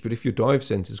local beach. But if your dive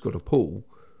centre's got a pool,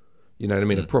 you know what I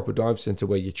mean, a proper dive centre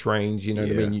where you're trained, you know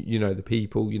what I mean, you know the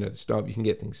people, you know the staff, you can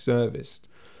get things serviced.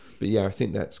 But yeah, I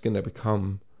think that's going to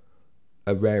become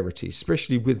a rarity,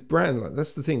 especially with brand. Like,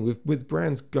 that's the thing with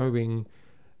brands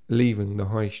leaving the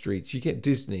high streets. You get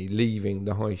Disney leaving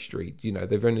the high street.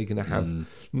 They're only going to have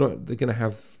they're going to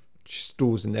have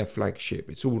stores in their flagship.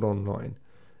 It's all online,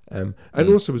 and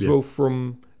also as well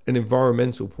from an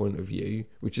environmental point of view,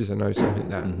 which is, I know, something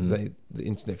that the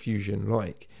Internet Fusion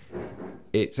like.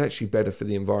 It's actually better for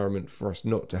the environment for us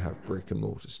not to have brick and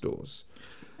mortar stores.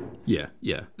 Yeah.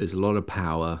 There's a lot of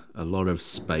power, a lot of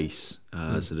space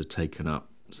sort of taken up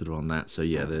sort of on that. So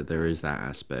yeah, there is that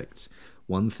aspect.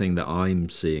 One thing that I'm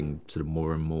seeing sort of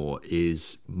more and more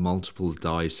is multiple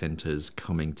dive centres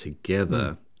coming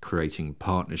together, creating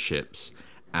partnerships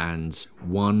and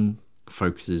one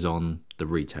focuses on the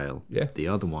retail. Yeah. The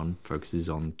other one focuses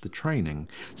on the training.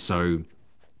 So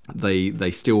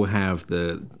they still have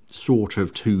the sort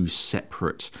of two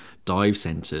separate dive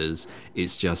centers.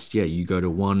 It's just, yeah, you go to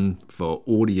one for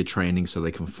all of your training so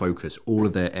they can focus all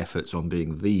of their efforts on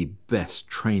being the best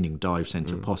training dive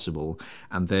center possible.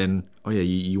 And then, oh yeah,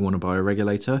 you want to buy a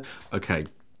regulator? Okay,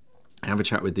 have a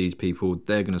chat with these people.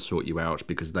 They're going to sort you out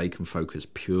because they can focus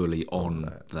purely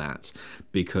on that,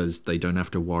 because they don't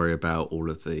have to worry about all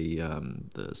of the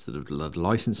sort of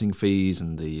licensing fees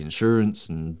and the insurance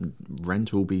and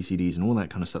rental BCDs and all that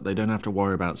kind of stuff. They don't have to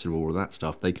worry about sort of all of that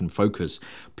stuff. They can focus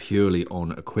purely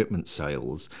on equipment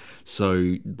sales,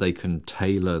 so they can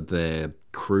tailor their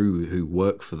crew who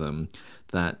work for them.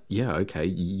 That, yeah, okay,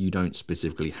 you don't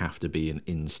specifically have to be an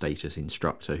in-status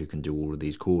instructor who can do all of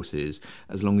these courses.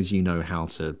 As long as you know how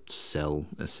to sell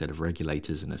a set of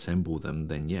regulators and assemble them,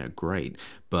 then yeah, great.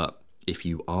 But if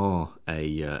you are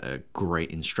a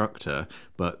great instructor,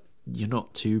 but you're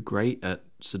not too great at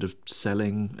sort of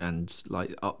selling and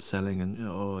like upselling and,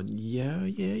 oh, yeah,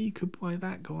 you could buy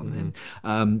that, go on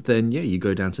then yeah, you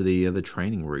go down to the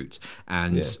training route.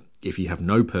 And if you have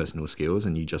no personal skills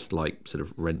and you just like sort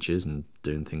of wrenches and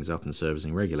doing things up and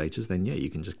servicing regulators, then yeah, you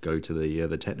can just go to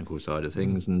the technical side of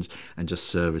things and just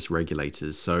service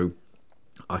regulators. So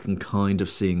I can kind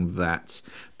of seeing that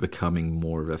becoming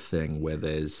more of a thing where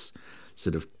there's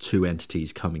sort of two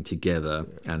entities coming together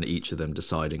and each of them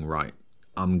deciding, right,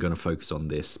 I'm going to focus on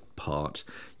this part,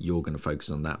 you're going to focus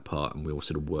on that part, and we all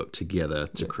sort of work together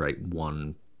to create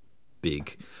one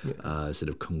big sort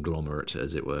of conglomerate,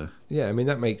 as it were. Yeah, I mean,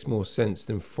 that makes more sense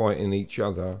than fighting each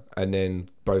other and then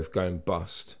both going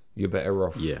bust. You're better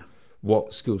off. Yeah.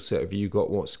 What skill set have you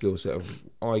got? What skill set have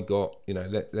I got? You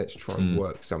know, let's try and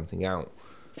work something out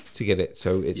to get it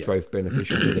so it's both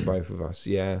beneficial to the both of us.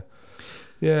 Yeah.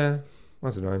 Yeah. I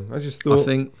don't know. I just thought.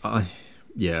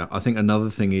 I think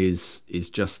another thing is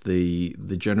just the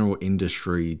general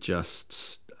industry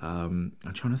just. I'm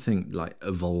trying to think, like,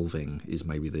 evolving is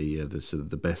maybe the sort of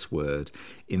the best word,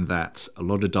 in that a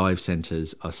lot of dive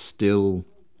centers are still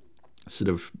sort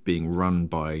of being run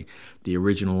by the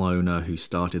original owner who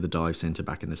started the dive center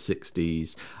back in the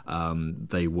 60s.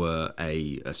 They were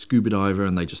a scuba diver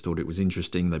and they just thought it was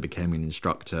interesting. They became an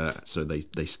instructor, so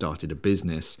they started a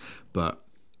business, but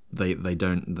they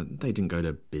didn't go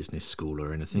to business school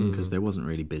or anything, because there wasn't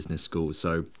really business school.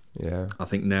 So yeah, I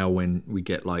think now when we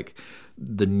get like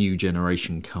the new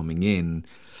generation coming in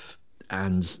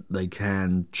and they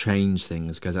can change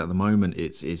things, because at the moment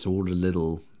it's all a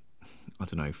little, I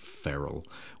don't know, feral,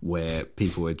 where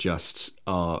people are just,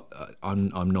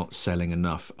 I'm not selling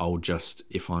enough, I'll just,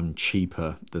 if I'm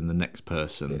cheaper than the next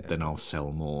person, then I'll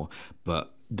sell more.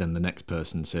 But then the next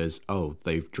person says, oh,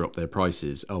 they've dropped their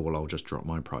prices, oh well, I'll just drop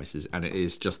my prices. And it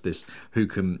is just this who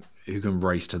can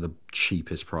race to the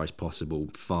cheapest price possible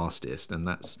fastest, and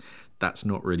that's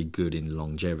not really good in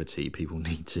longevity. People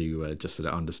need to just sort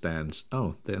of understand,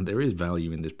 oh, there is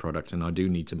value in this product and I do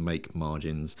need to make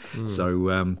margins.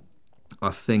 So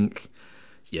I think,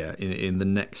 yeah, in the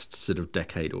next sort of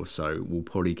decade or so, we'll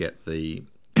probably get the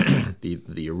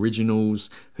the originals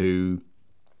who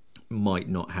might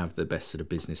not have the best sort of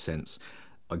business sense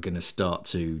are going to start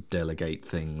to delegate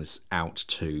things out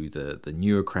to the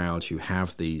newer crowd who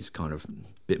have these kind of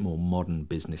bit more modern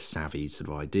business savvy sort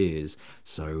of ideas.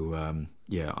 So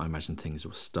yeah, I imagine things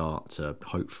will start to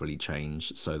hopefully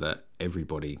change so that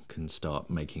everybody can start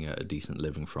making a decent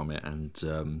living from it,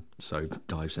 and so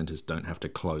dive centers don't have to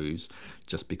close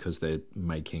just because they're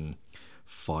making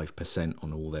 5%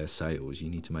 on all their sales. You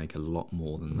need to make a lot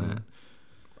more than that.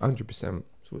 100%.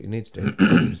 That's what you need to do.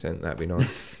 100%. That'd be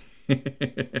nice.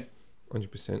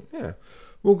 100%. Yeah.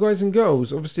 Well, guys and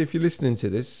girls, obviously, if you're listening to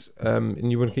this and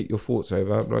you want to keep your thoughts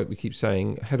over, like we keep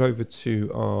saying, head over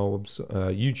to our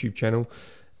YouTube channel.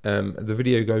 The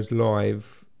video goes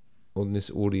live on this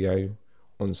audio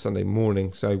on Sunday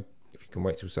morning. So if you can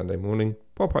wait till Sunday morning,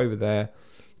 pop over there,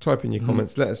 type in your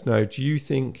comments, let us know. Do you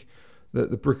think that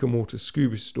the brick and mortar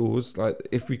scuba stores, like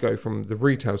if we go from the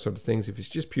retail side of things, if it's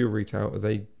just pure retail, are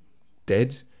they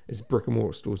dead? Is brick and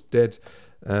mortar stores dead?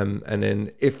 And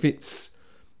then if it's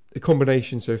a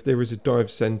combination, so if there is a dive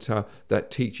center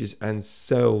that teaches and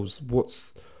sells,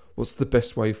 what's the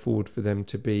best way forward for them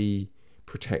to be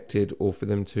protected or for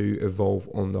them to evolve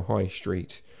on the high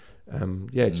street?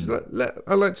 Just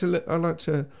I like to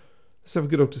let's have a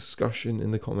good old discussion in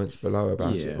the comments below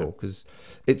about it all, because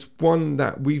it's one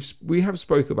that we have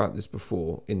spoke about this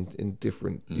before in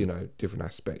different different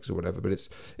aspects or whatever, but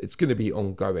it's going to be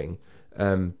ongoing.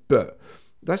 But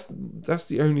that's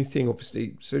the only thing,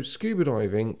 obviously. So scuba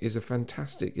diving is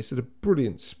it's a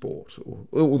brilliant sport,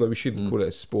 although we shouldn't call it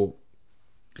a sport.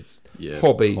 It's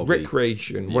hobby,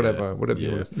 recreation, whatever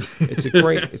you want. It's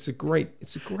a great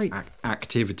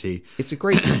activity. It's a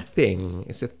great thing.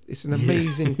 It's an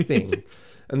amazing thing,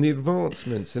 and the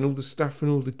advancements and all the stuff and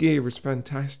all the gear is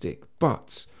fantastic.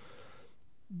 But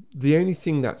the only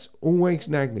thing that's always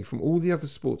nagged me from all the other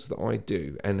sports that I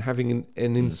do, and having an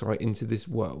insight into this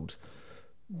world,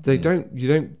 you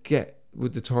don't get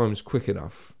with the times quick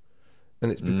enough, and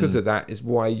it's because of that is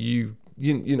why you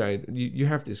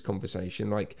have this conversation.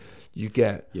 Like you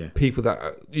get people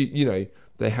that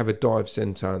they have a dive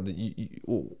center that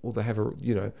or they have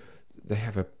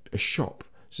a shop.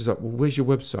 So it's like, well, where's your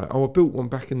website? Oh, I built one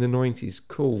back in the 90s.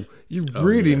 Cool. You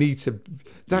really need to.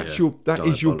 That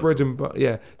is your bread and butter.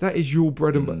 Yeah, that is your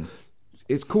bread and butter.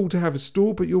 It's cool to have a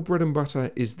store, but your bread and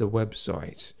butter is the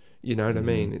website. You know what I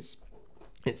mean? It's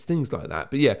things like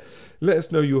that. But yeah, let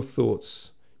us know your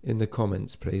thoughts in the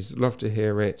comments, please. Love to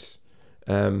hear it.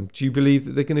 Do you believe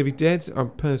that they're going to be dead? I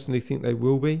personally think they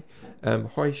will be.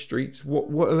 High streets,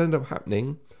 what will end up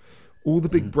happening, all the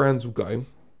big brands will go,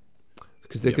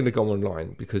 because they're going to go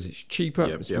online because it's cheaper,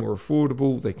 it's more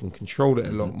affordable, they can control it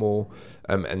a lot more,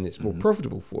 and it's more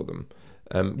profitable for them,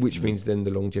 which means then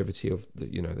the longevity of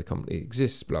the company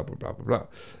exists, blah, blah, blah, blah, blah.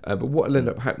 But what will end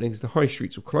up happening is the high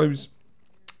streets will close.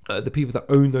 The people that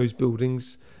own those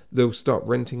buildings, they'll start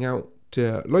renting out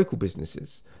to local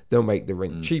businesses. They'll make the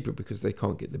rent cheaper because they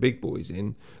can't get the big boys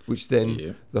in, which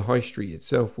then the high street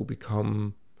itself will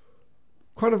become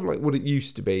kind of like what it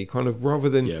used to be, kind of, rather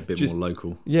than a bit more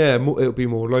local. Yeah, it'll be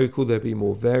more local. There'll be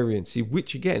more variancy,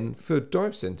 which again for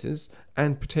dive centres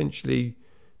and potentially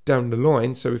down the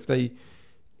line. So if they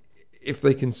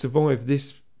can survive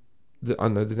this,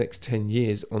 the next 10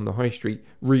 years on the high street,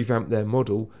 revamp their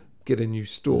model, get a new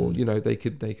store, they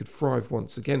could thrive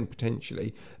once again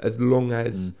potentially, as long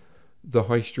as the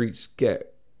high streets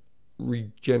get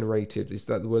regenerated. Is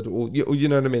that the word? Or you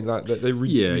know what I mean? Like that they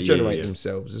regenerate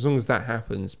themselves. As long as that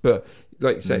happens, but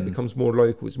like you say, it becomes more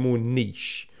local. It's more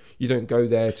niche. You don't go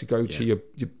there to go to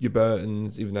your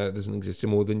Burtons, even though it doesn't exist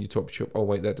anymore. Then your Topshop. Oh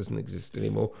wait, that doesn't exist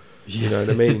anymore. You know what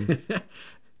I mean?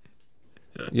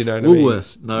 You know what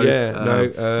Woolworths, I mean?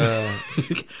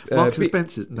 No. Marks and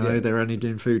Spencer's, no, they're only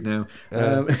doing food now.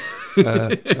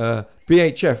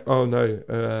 BHF, oh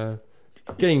no.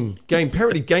 Game.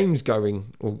 Apparently, Game's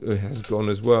going, or has gone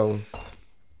as well,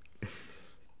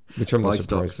 which I'm not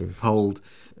surprised with. Hold.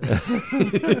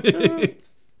 It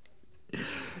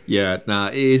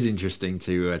is interesting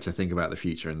to think about the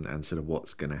future and sort of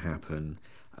what's going to happen.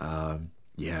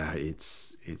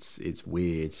 It's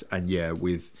weird, and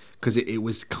because it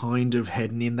was kind of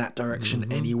heading in that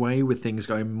direction anyway, with things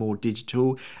going more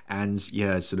digital, and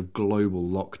sort of global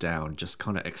lockdown just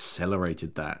kind of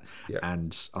accelerated that.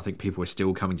 And I think people are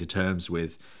still coming to terms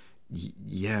with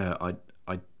I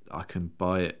can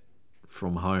buy it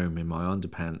from home in my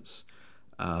underpants,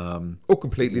 or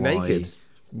completely naked,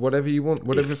 whatever you want,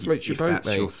 whatever floats your boat, that's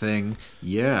mate. Your thing.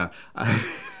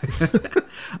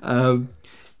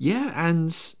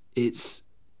 And it's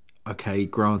okay,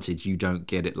 granted you don't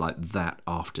get it like that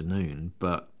afternoon,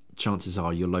 but chances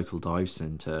are your local dive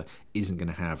centre isn't going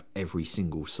to have every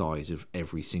single size of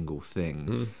every single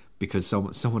thing. Because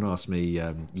someone asked me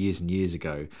years and years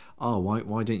ago,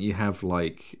 why don't you have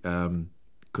like,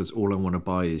 because all I want to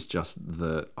buy is just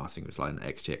I think it was like an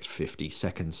XTX 50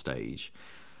 second stage.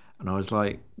 And I was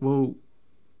like, well,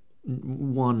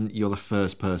 one, you're the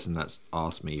first person that's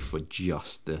asked me for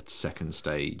just the second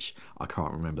stage. I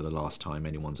can't remember the last time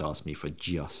anyone's asked me for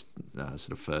just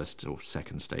sort of first or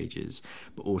second stages.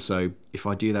 But also, if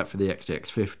I do that for the XTX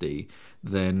 50,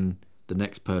 then the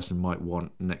next person might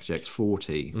want an XTX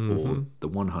 40 or the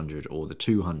 100 or the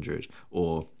 200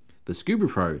 or the Scuba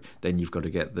Pro. Then you've got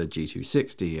to get the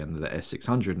G260 and the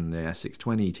S600 and the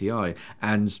S620 Ti.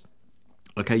 And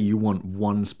okay, you want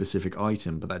one specific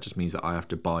item, but that just means that I have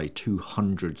to buy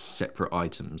 200 separate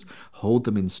items, hold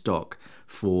them in stock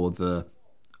for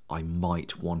I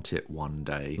might want it one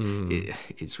day.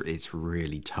 It's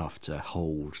really tough to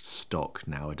hold stock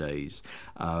nowadays.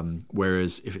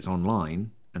 Whereas if it's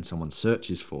online and someone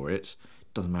searches for it,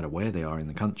 doesn't matter where they are in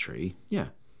the country, I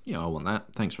want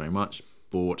that, thanks very much,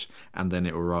 bought, and then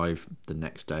it will arrive the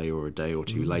next day or a day or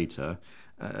two later.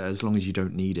 As long as you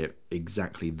don't need it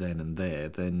exactly then and there,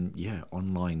 then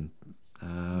online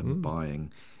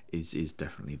buying is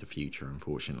definitely the future,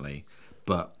 unfortunately.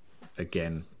 But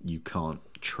again, you can't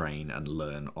train and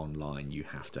learn online. You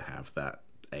have to have that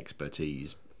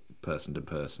expertise person to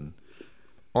person.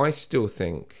 I still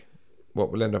think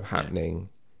what will end up happening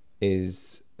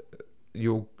is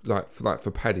you'll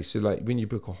for Paddy. So like when you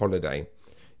book a holiday,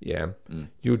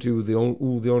 you'll do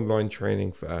all the online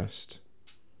training first.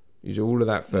 You do all of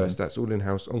that first. That's all in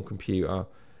house on computer.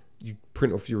 You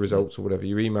print off your results or whatever.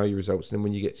 You email your results, and then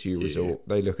when you get to your resort,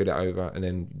 they look at it over,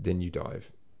 and then you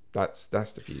dive. That's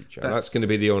the future. That's going to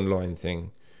be the online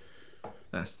thing.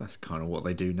 That's kind of what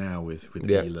they do now with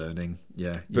e-learning.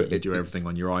 Yeah, you do everything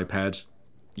on your iPad.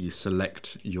 You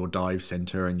select your dive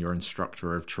center and your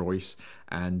instructor of choice,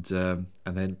 and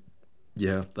then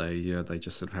they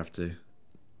just sort of have to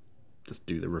just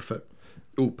do the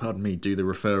do the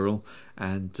referral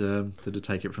and sort of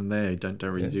take it from there. Don't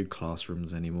really do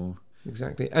classrooms anymore.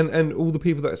 Exactly, and all the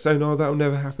people that say, no, that'll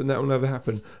never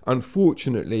happen.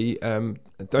 Unfortunately,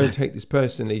 don't take this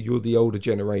personally. You're the older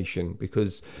generation,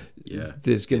 because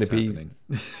there's going to be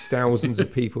thousands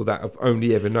of people that have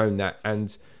only ever known that,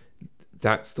 and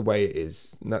that's the way it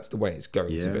is, and that's the way it's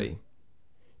going to be.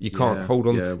 You can't hold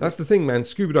on. Yeah. That's the thing, man.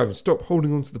 Scuba diving. Stop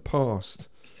holding on to the past.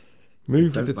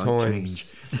 Move with the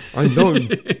times. I know.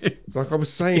 Like I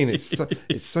was saying, it's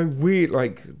so weird.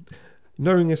 Like,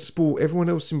 knowing a sport, everyone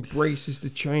else embraces the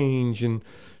change and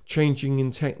changing in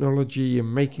technology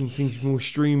and making things more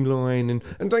streamlined.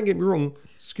 And don't get me wrong,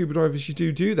 scuba divers, you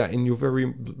do that in your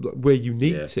where you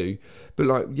need to. But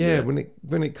like,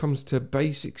 when it comes to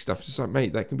basic stuff, it's like,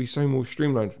 mate, that can be so more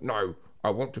streamlined. No, I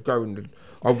want to go in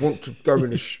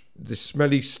the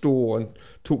smelly store and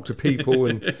talk to people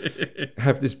and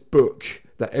have this book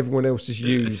that everyone else has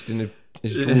used and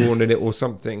is drawn in it or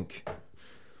something.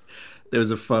 There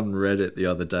was a fun Reddit the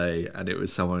other day, and it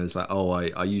was someone who's like, "Oh,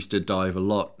 I used to dive a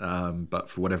lot, but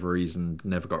for whatever reason,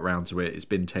 never got round to it. It's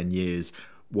been 10 years.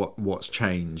 What's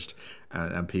changed?"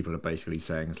 And people are basically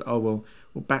saying, "Oh, well,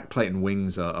 backplate and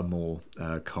wings are more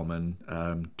common.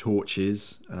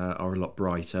 Torches are a lot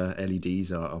brighter.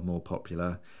 LEDs are more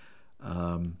popular."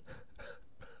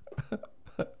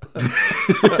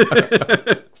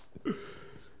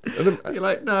 You're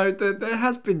like, no, there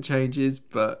has been changes,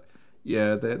 but.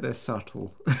 Yeah, they're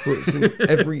subtle. Well, it's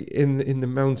in the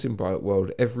mountain bike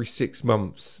world, every 6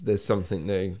 months there's something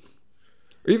new.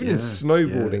 Or even in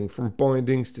snowboarding, from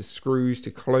bindings to screws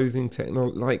to clothing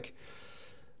technology, like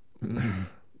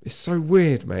it's so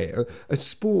weird, mate. A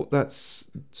sport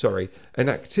an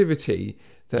activity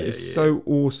that is so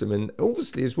awesome, and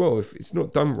obviously as well, if it's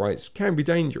not done right, it can be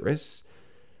dangerous.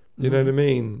 You know what I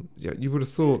mean? Yeah, you would have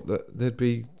thought that there'd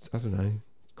be, I don't know,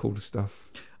 cooler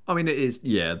stuff. I mean, it is,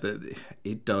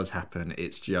 it does happen.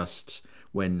 It's just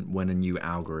when a new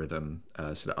algorithm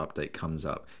sort of update comes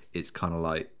up, it's kind of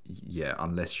like,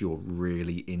 unless you're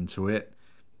really into it,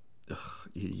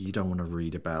 you don't want to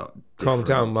read about. Calm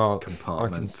down, Mark. I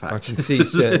can see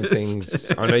certain things.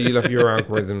 I know you love your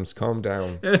algorithms. Calm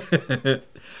down. It's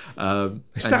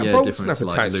that bolt snap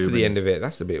attached to the end of it.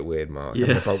 That's a bit weird, Mark.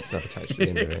 Yeah, a bolt snap attached to the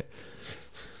end of it.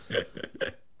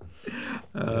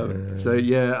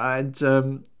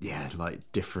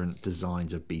 Like different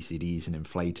designs of BCDs and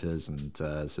inflators and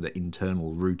sort of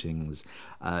internal routings.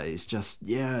 It's just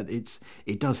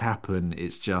it does happen.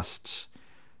 It's just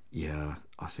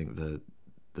I think the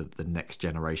next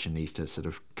generation needs to sort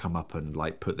of come up and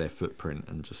like put their footprint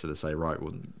and just sort of say, right,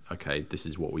 well, okay, this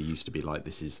is what we used to be like.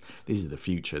 This is the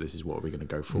future. This is what we're going to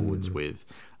go forwards with.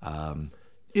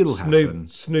 It'll happen.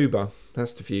 Snoober,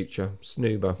 that's the future.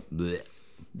 Snoober. Blech.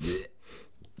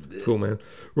 Cool, man.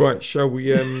 Right, shall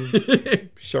we wind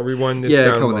this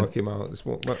down, Marky Mark? Let's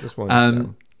wind this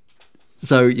down.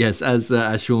 So yes, as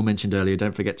Sean mentioned earlier,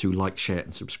 don't forget to like, share,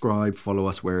 and subscribe. Follow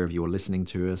us wherever you're listening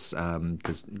to us,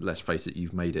 because let's face it,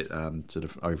 you've made it sort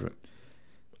of over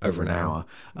an hour.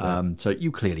 So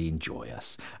you clearly enjoy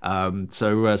us.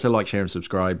 So like, share, and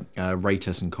subscribe. Rate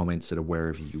us and comment sort of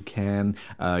wherever you can.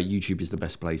 YouTube is the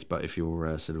best place, but if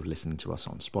you're sort of listening to us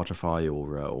on Spotify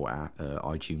or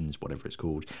iTunes, whatever it's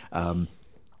called,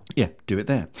 do it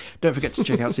there. Don't forget to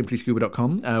check out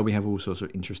simplyscuba.com. We have all sorts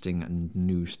of interesting and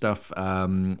new stuff.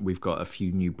 We've got a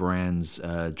few new brands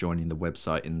joining the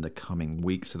website in the coming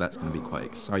weeks, so that's going to be quite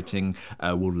exciting.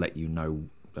 We'll let you know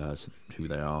who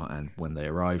they are and when they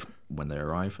arrive.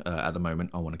 At the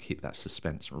moment, I want to keep that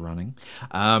suspense running.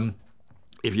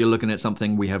 If you're looking at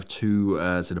something, we have two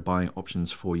sort of buying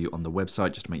options for you on the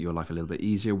website, just to make your life a little bit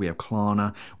easier. We have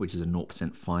Klarna, which is a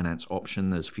 0% finance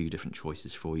option. There's a few different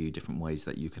choices for you, different ways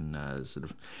that you can sort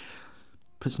of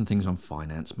put some things on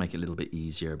finance, make it a little bit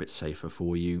easier, a bit safer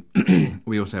for you.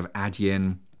 We also have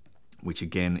Adyen, which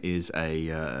again is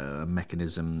a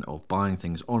mechanism of buying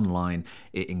things online.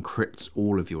 It encrypts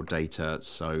all of your data,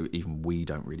 so even we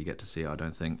don't really get to see it, I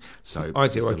don't think. So I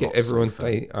do. I get everyone's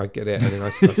data. I get it, and then I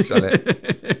sell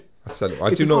it. I sell it. I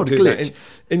It's do a not pod do that. glitch.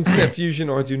 Internet Fusion,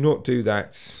 I do not do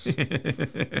that.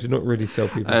 I do not really sell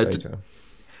people's data.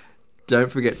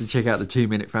 Don't forget to check out the 2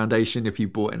 Minute Foundation. If you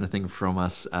bought anything from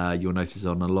us, you'll notice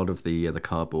on a lot of the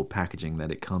cardboard packaging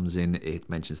that it comes in, it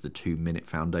mentions the 2 Minute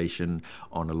Foundation.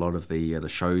 On a lot of the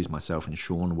shows, myself and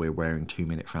Sean, we're wearing 2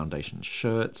 Minute Foundation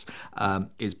shirts.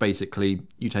 It's basically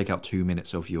you take out 2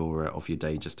 minutes of your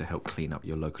day just to help clean up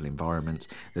your local environment.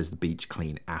 There's the Beach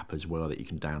Clean app as well that you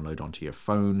can download onto your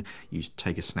phone. You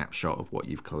take a snapshot of what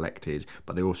you've collected,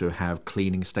 but they also have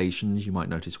cleaning stations. You might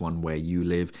notice one where you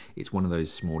live. It's one of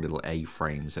those small little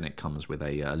A-frames, and it comes with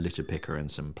a litter picker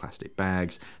and some plastic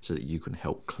bags so that you can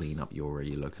help clean up your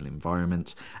local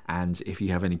environment. And if you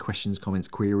have any questions, comments,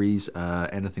 queries,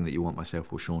 anything that you want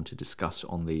myself or Sean to discuss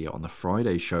on the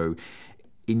Friday show,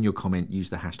 in your comment, use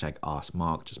the hashtag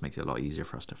AskMark. Just makes it a lot easier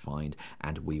for us to find,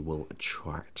 and we will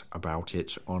chat about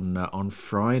it on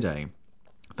Friday.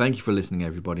 Thank you for listening,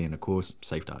 everybody, and of course,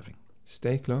 safe diving.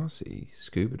 Stay classy,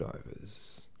 scuba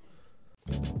divers.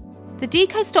 The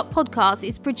Deco Stop podcast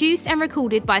is produced and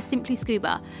recorded by Simply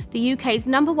Scuba, the UK's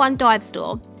 #1 dive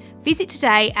store. Visit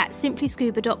today at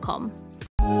simplyscuba.com.